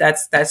 So, but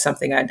that's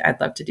something I'd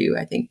love to do,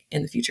 I think,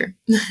 in the future.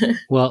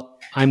 Well,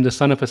 I'm the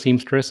son of a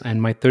seamstress,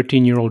 and my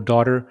 13-year-old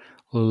daughter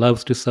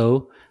loves to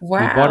sew. We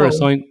bought her a Wow.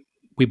 sewing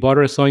we bought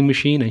her a sewing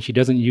machine, and she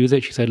doesn't use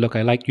it. She said, "Look,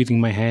 I like using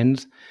my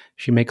hands."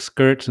 She makes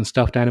skirts and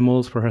stuffed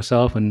animals for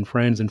herself and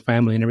friends and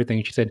family and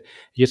everything. She said it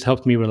just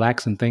helps me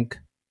relax and think.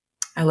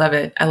 I love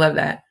it. I love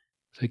that.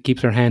 So it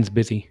keeps her hands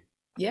busy.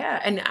 Yeah,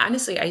 and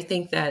honestly, I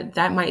think that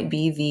that might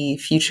be the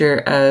future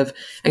of.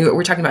 I mean,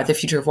 we're talking about the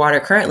future of water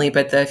currently,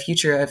 but the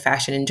future of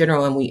fashion in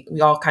general, and we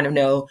all kind of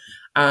know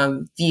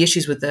the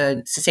issues with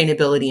the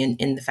sustainability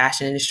in the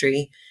fashion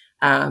industry,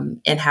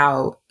 and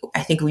how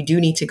I think we do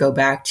need to go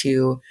back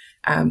to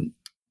um,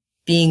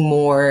 being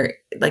more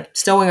like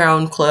sewing our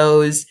own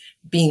clothes,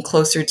 being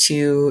closer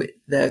to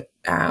the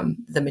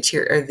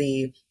material or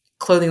the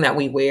clothing that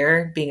we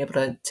wear, being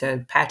able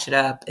to patch it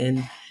up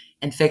and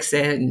fix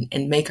it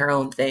and make our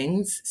own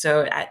things.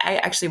 So I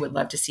actually would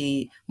love to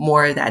see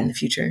more of that in the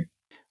future.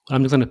 Well,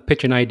 I'm just going to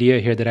pitch an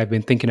idea here that I've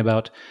been thinking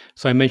about.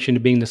 So I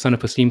mentioned being the son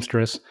of a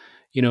seamstress.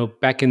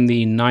 Back in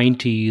the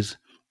 90s,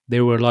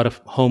 there were a lot of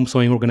home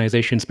sewing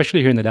organizations,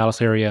 especially here in the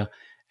Dallas area,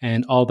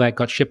 and all that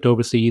got shipped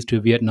overseas to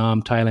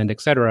Vietnam, Thailand,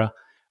 etc.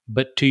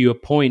 But to your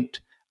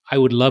point, I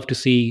would love to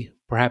see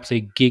perhaps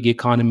a gig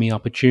economy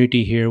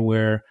opportunity here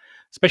where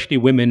especially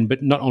women,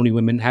 but not only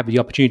women, have the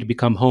opportunity to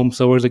become home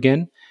sewers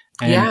again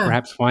and Yeah.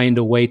 perhaps find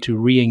a way to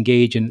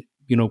re-engage and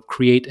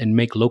create and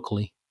make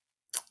locally.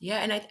 Yeah,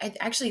 and I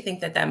actually think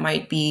that that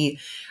might be.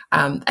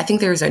 I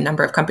think there's a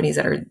number of companies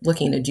that are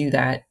looking to do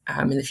that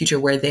in the future,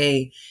 where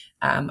they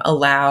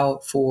allow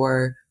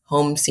for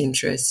home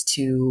seamstress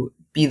to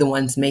be the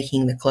ones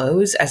making the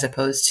clothes, as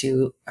opposed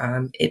to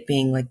it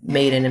being like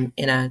made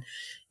in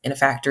a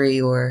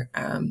factory or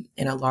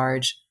in a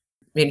large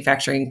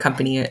manufacturing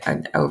company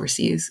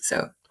overseas.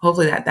 So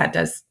hopefully that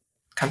does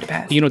come to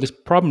pass. This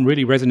problem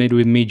really resonated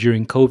with me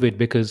during COVID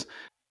because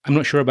I'm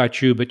not sure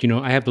about you, but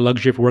I have the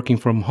luxury of working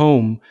from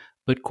home,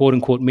 but quote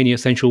unquote many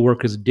essential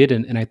workers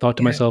didn't. And I thought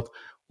to Yeah. myself,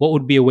 what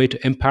would be a way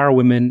to empower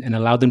women and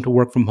allow them to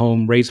work from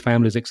home, raise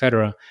families,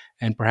 etc.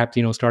 And perhaps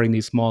starting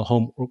these small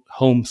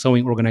home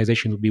sewing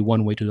organizations would be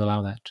one way to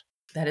allow that.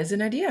 That is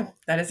an idea.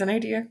 That is an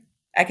idea.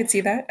 I could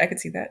see that. I could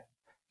see that.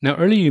 Now,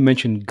 earlier you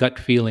mentioned gut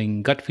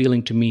feeling. Gut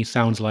feeling to me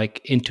sounds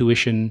like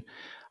intuition.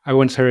 I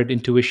once heard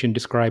intuition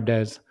described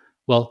as,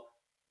 well,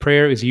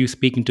 prayer is you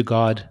speaking to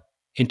God,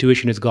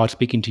 intuition is God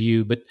speaking to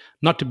you, but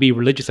not to be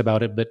religious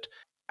about it, but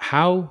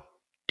how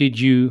did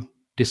you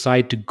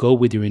decide to go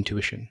with your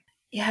intuition?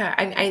 Yeah,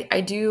 I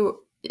do.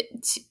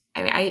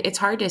 I mean, it's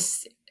hard to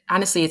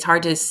honestly, it's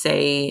hard to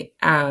say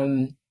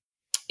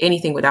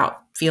anything without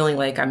feeling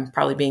like I'm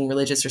probably being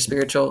religious or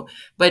spiritual.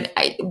 But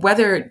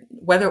whether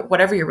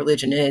whatever your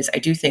religion is, I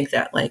do think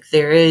that like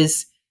there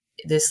is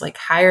this like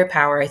higher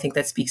power. I think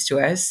that speaks to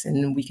us,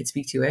 and we could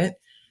speak to it.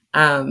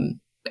 And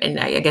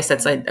I guess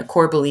that's like a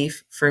core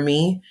belief for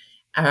me.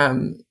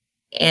 Um,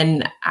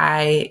 and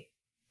I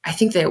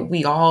think that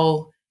we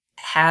all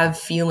have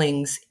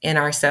feelings in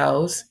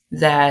ourselves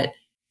that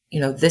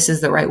this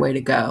is the right way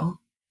to go,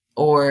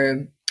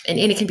 or and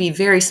it can be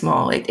very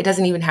small. It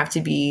doesn't even have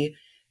to be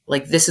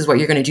like this is what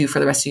you're going to do for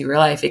the rest of your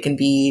life. It can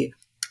be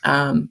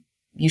um,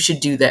 you should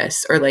do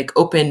this, or like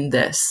open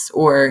this,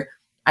 or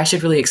I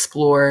should really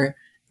explore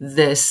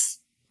this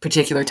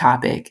particular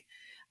topic.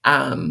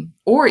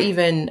 Or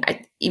even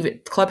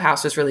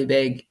Clubhouse was really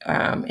big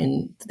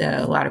in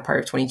the latter part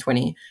of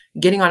 2020.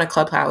 Getting on a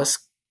Clubhouse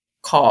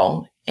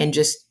call and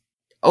just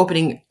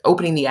opening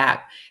the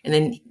app, and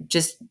then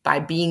just by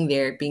being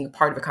there, being a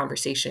part of a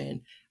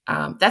conversation.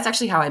 That's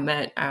actually how I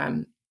met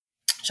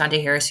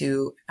Shante Harris,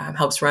 who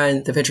helps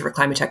run the Venture for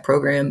Climate Tech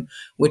program,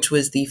 which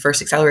was the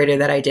first accelerator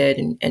that I did,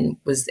 and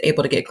was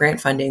able to get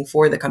grant funding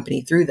for the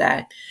company through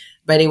that.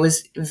 But it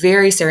was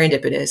very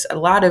serendipitous. A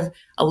lot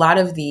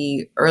of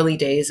the early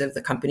days of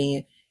the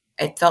company,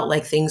 it felt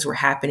like things were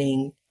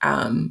happening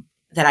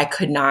that I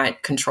could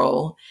not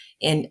control.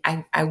 And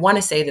I want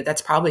to say that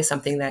that's probably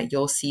something that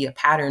you'll see a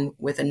pattern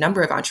with a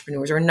number of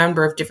entrepreneurs or a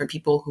number of different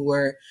people who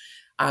are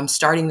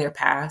starting their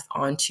path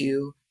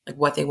onto like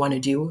what they want to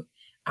do.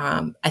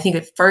 I think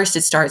at first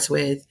it starts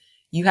with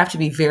you have to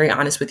be very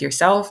honest with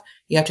yourself.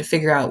 You have to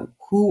figure out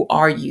who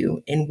are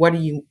you and what are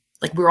you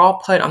like. We're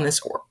all put on this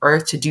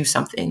earth to do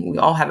something. We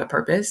all have a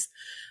purpose.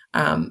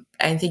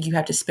 I think you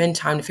have to spend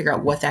time to figure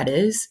out what that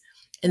is,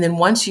 and then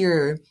once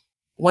you're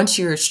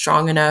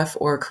strong enough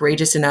or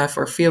courageous enough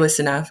or fearless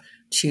enough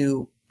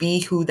to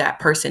be who that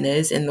person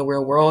is in the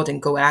real world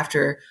and go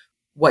after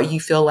what you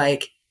feel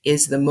like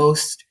is the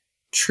most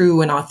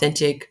true and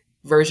authentic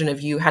version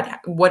of you,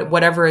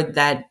 whatever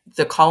that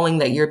the calling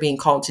that you're being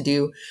called to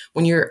do.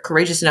 When you're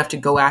courageous enough to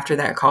go after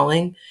that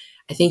calling,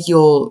 I think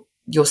you'll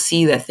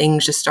see that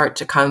things just start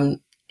to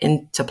come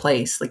into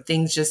place. Like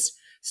things just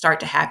start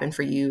to happen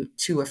for you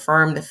to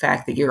affirm the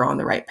fact that you're on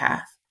the right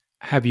path.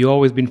 Have you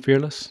always been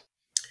fearless?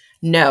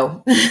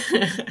 No.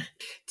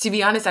 To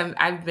be honest,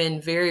 I've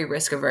been very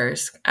risk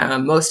averse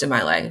most of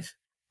my life,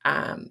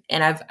 and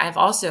I've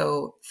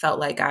also felt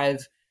like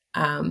I've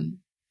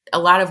a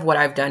lot of what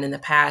I've done in the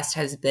past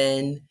has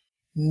been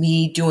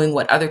me doing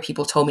what other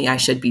people told me I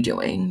should be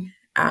doing.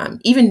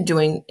 Even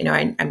doing,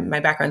 my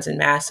background's in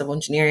math, civil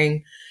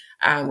engineering,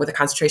 with a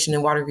concentration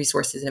in water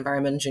resources and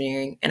environmental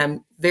engineering, and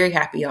I'm very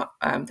happy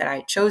that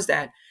I chose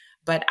that.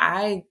 But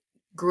I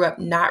grew up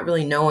not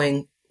really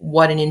knowing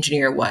what an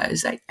engineer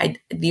was.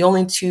 The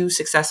only two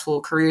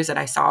successful careers that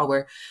I saw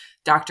were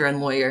doctor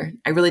and lawyer.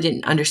 I really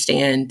didn't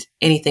understand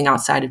anything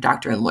outside of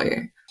doctor and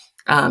lawyer.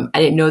 I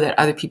didn't know that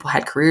other people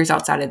had careers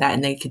outside of that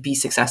and they could be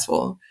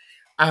successful.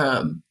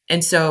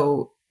 And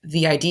so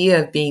the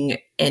idea of being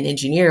an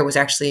engineer was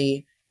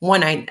actually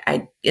one,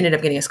 I ended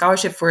up getting a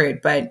scholarship for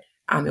it, but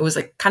it was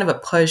like kind of a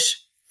push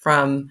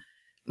from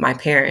my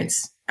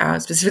parents,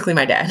 specifically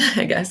my dad,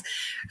 I guess,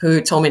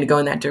 who told me to go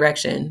in that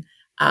direction.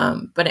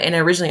 And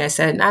originally I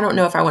said, I don't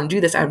know if I want to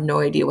do this. I have no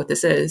idea what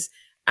this is.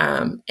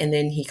 And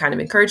then he kind of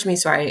encouraged me,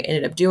 so I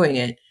ended up doing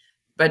it.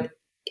 But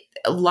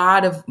a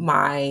lot of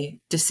my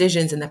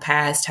decisions in the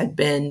past had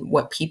been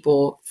what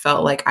people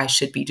felt like I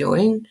should be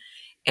doing.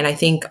 And I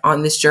think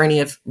on this journey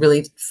of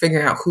really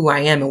figuring out who I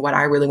am and what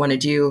I really want to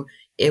do,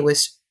 it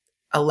was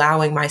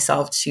allowing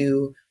myself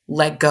to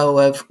let go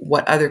of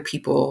what other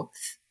people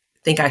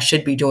think I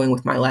should be doing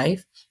with my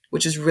life,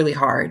 which is really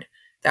hard.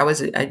 That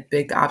was a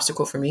big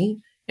obstacle for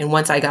me. And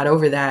once I got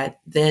over that,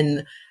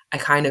 then I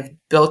kind of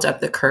built up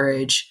the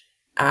courage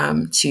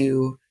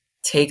to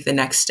take the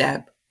next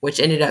step, which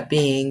ended up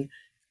being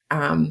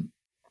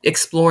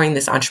exploring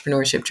this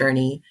entrepreneurship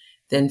journey,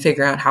 then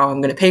figure out how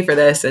I'm going to pay for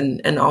this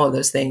and all of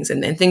those things.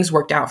 And things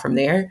worked out from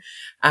there.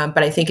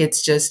 But I think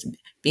it's just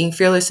being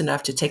fearless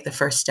enough to take the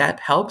first step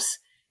helps.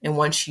 And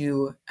once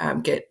you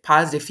get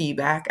positive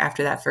feedback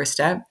after that first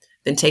step,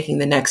 then taking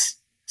the next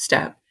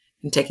step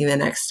and taking the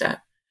next step.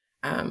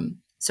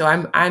 So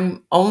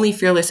I'm only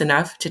fearless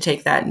enough to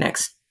take that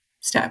next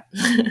step.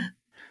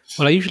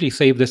 Well, I usually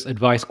save this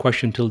advice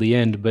question till the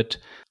end, but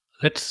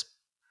let's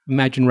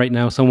imagine right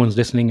now someone's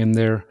listening and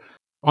they're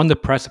on the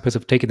precipice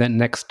of taking that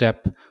next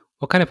step.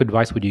 What kind of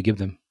advice would you give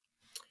them?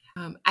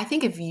 I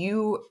think if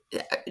you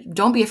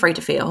don't be afraid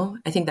to fail.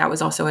 I think that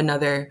was also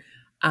another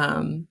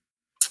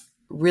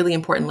really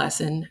important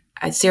lesson.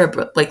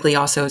 Sarah Blakely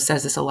also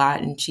says this a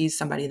lot, and she's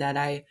somebody that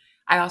I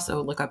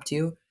also look up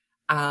to.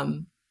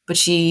 But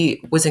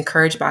she was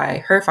encouraged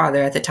by her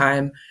father at the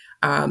time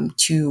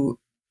to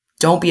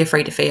don't be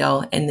afraid to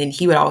fail. And then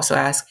he would also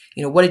ask,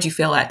 what did you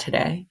fail at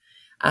today?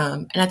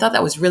 And I thought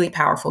that was really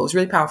powerful. It was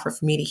really powerful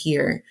for me to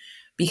hear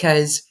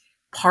because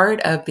part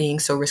of being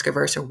so risk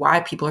averse, or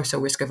why people are so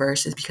risk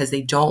averse, is because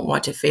they don't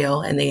want to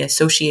fail and they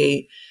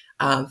associate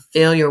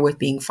failure with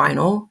being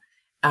final,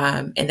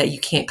 and that you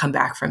can't come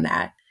back from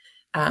that.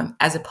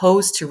 As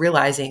opposed to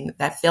realizing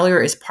that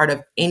failure is part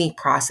of any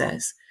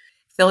process.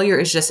 Failure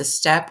is just a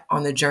step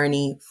on the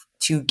journey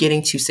to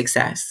getting to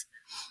success.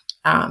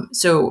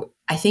 So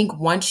I think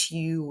once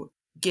you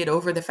get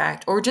over the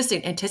fact, or just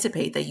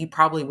anticipate that you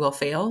probably will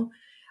fail,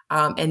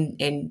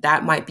 and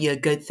that might be a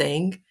good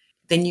thing,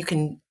 then you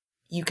can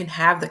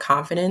have the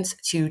confidence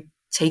to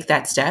take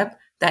that step,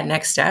 that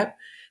next step,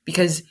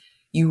 because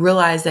you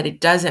realize that it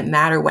doesn't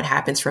matter what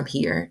happens from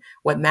here.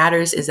 What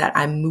matters is that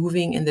I'm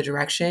moving in the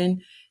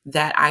direction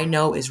that I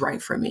know is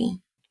right for me.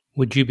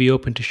 Would you be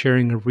open to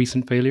sharing a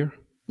recent failure?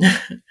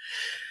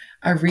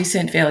 A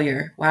recent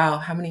failure. Wow,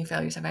 how many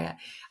failures have I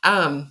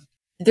had?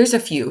 There's a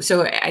few.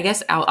 So I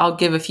guess I'll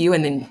give a few,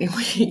 and then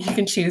you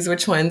can choose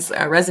which ones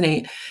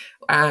resonate.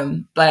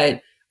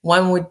 But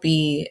one would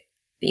be,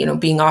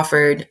 being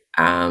offered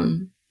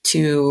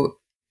to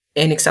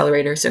an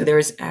accelerator. So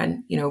there's,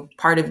 and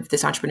part of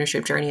this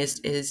entrepreneurship journey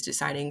is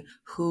deciding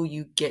who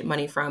you get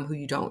money from, who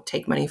you don't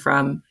take money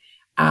from.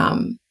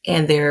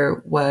 And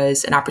there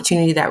was an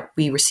opportunity that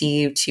we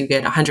received to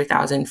get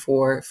 100,000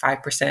 for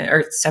 5%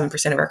 or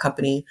 7% of our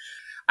company,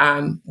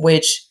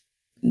 which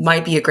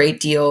might be a great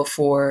deal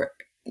for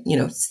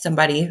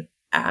somebody.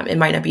 It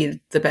might not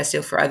be the best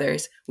deal for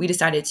others. We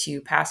decided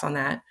to pass on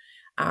that,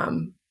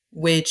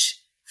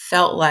 which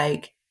felt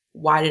like,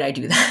 why did I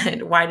do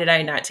that? Why did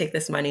I not take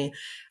this money?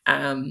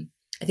 I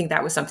think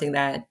that was something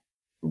that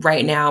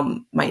right now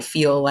might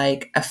feel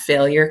like a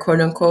failure,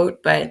 quote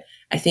unquote. But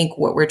I think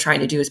what we're trying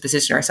to do is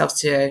position ourselves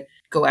to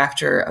go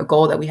after a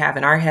goal that we have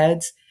in our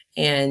heads,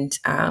 and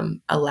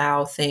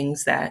allow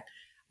things that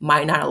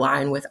might not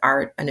align with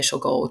our initial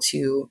goal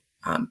to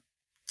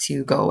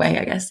go away,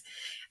 I guess.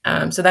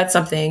 So that's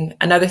something.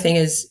 Another thing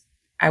is,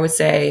 I would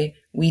say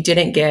we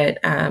didn't get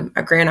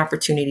a grant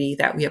opportunity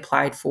that we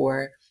applied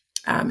for.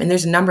 And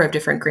there's a number of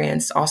different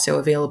grants also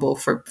available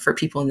for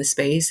people in the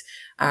space,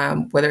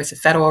 whether it's a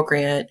federal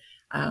grant.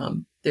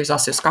 There's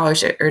also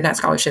scholarship, or not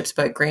scholarships,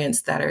 but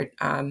grants that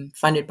are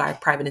funded by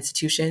private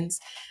institutions.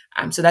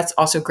 So that's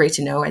also great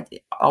to know. I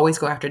always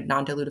go after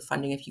non-dilutive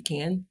funding if you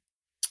can.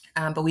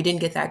 But we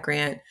didn't get that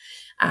grant.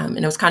 And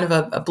it was kind of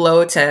a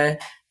blow to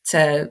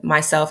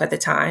myself at the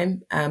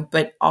time.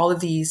 But all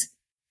of these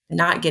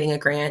not getting a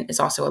grant is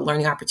also a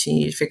learning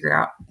opportunity to figure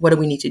out what do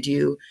we need to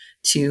do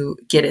to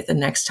get it the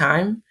next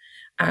time.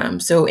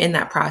 So in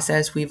that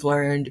process, we've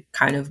learned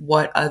kind of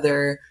what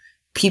other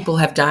people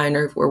have done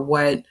or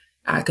what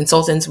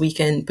consultants we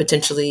can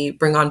potentially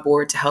bring on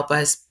board to help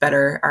us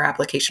better our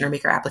application or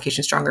make our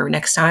application stronger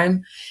next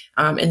time.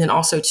 And then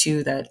also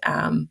too that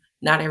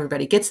not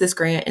everybody gets this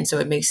grant, and so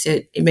it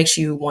makes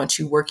you want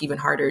to work even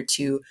harder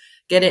to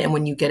get it. And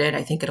when you get it,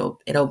 I think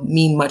it'll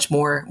mean much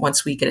more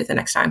once we get it the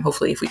next time.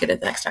 Hopefully, if we get it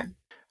the next time.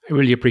 I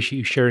really appreciate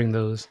you sharing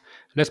those.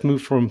 Let's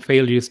move from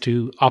failures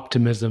to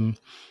optimism.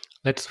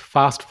 Let's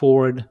fast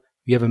forward.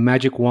 You have a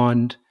magic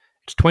wand.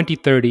 It's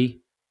 2030.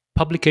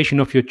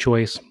 Publication of your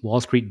choice,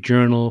 Wall Street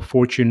Journal,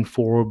 Fortune,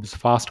 Forbes,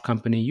 Fast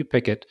Company, you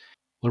pick it,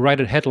 will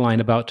write a headline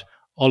about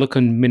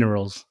Olokun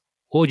Minerals.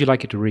 What would you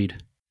like it to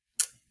read?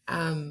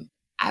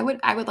 I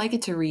would like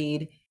it to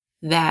read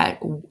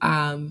that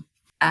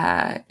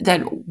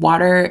that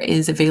water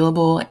is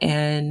available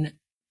and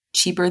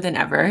cheaper than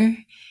ever,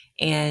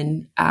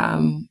 and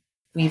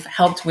we've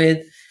helped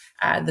with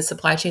the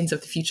supply chains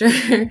of the future,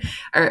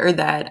 or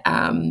that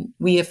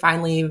we have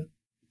finally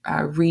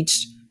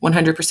reached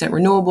 100%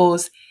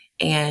 renewables,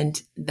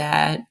 and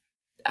that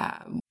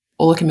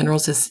Olokun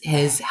Minerals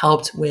has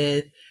helped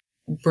with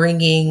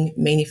bringing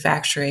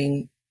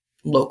manufacturing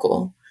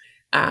local,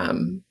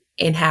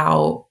 and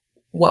how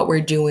what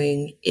we're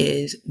doing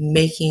is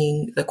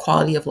making the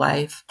quality of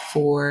life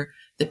for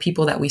the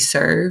people that we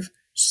serve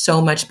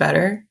so much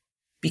better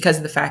because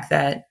of the fact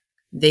that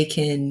they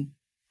can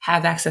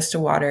have access to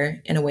water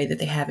in a way that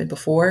they haven't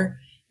before,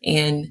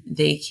 and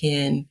they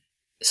can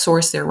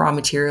source their raw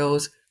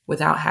materials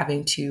without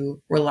having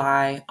to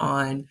rely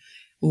on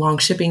long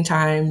shipping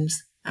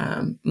times,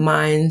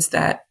 mines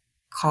that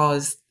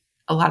cause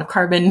a lot of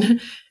carbon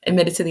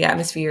emitted to the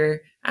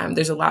atmosphere.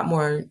 There's a lot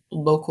more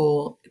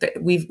local.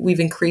 We've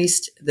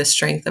increased the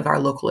strength of our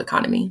local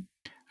economy.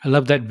 I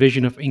love that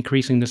vision of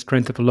increasing the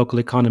strength of a local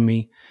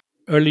economy.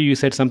 Earlier, you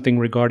said something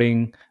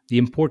regarding the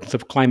importance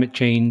of climate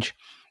change.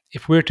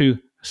 If we're to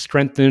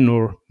strengthen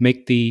or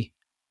make the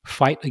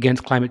fight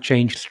against climate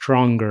change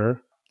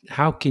stronger,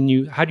 how do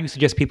you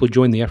suggest people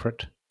join the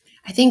effort?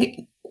 I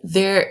think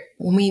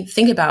when we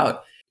think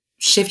about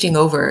shifting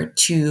over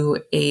to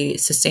a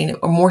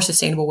more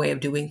sustainable way of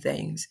doing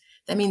things,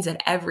 that means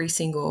that every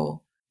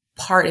single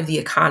part of the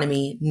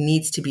economy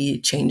needs to be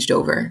changed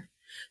over.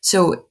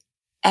 So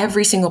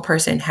every single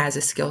person has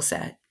a skill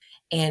set.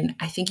 And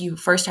I think you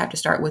first have to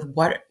start with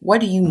what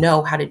do you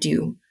know how to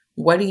do?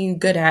 What are you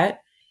good at?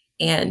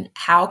 And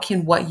how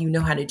can what you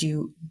know how to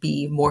do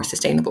be more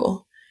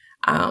sustainable?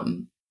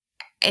 And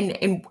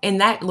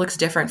that looks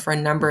different for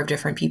a number of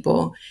different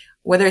people.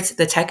 Whether it's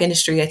the tech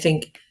industry, I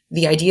think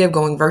the idea of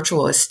going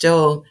virtual is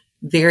still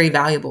very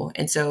valuable.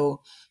 And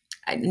so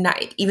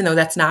even though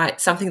that's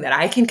not something that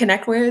I can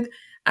connect with,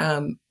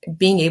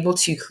 being able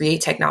to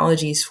create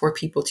technologies for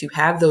people to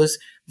have those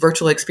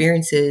virtual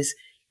experiences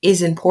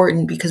is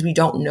important because we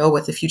don't know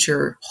what the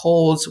future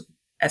holds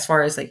as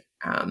far as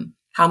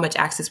how much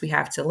access we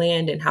have to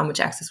land and how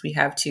much access we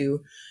have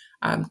to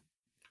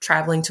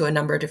traveling to a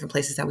number of different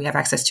places that we have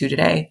access to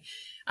today,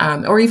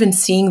 or even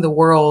seeing the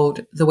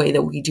world the way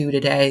that we do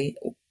today.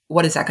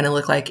 What is that going to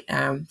look like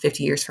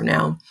 50 years from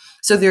now?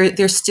 So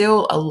there's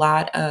still a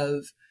lot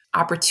of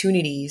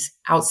opportunities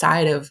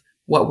outside of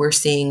what we're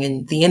seeing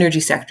in the energy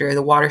sector,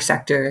 the water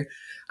sector.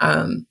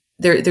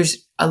 There's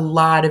a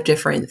lot of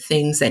different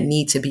things that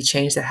need to be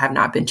changed that have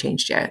not been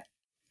changed yet.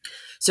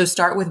 So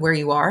start with where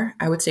you are,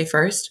 I would say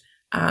first,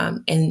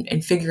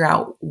 and figure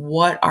out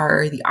what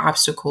are the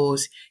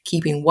obstacles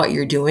keeping what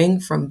you're doing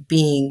from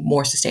being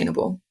more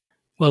sustainable.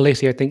 Well,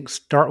 Lacey, I think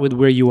start with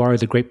where you are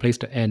is a great place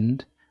to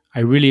end. I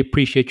really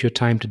appreciate your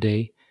time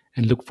today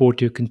and look forward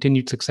to your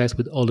continued success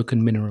with Olokun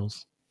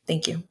Minerals.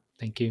 Thank you.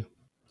 Thank you.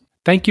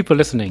 Thank you for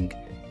listening.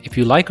 If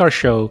you like our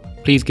show,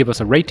 please give us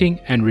a rating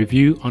and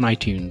review on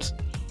iTunes.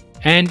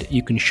 And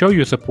you can show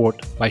your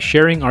support by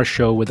sharing our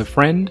show with a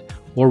friend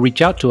or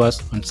reach out to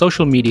us on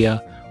social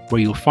media where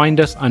you'll find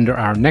us under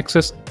our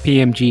Nexus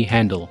PMG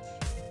handle.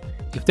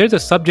 If there's a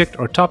subject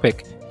or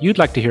topic you'd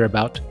like to hear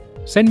about,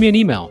 send me an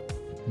email,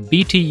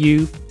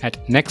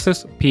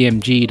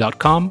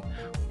 btu@nexuspmg.com,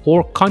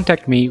 or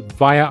contact me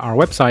via our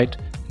website,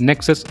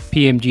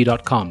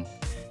 nexuspmg.com.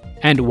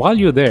 And while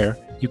you're there,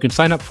 you can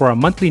sign up for our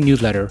monthly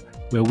newsletter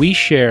where we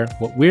share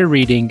what we're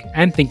reading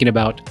and thinking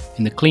about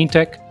in the clean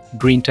tech,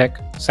 green tech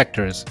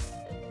sectors.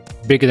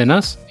 Bigger Than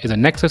Us is a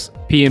Nexus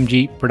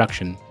PMG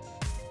production.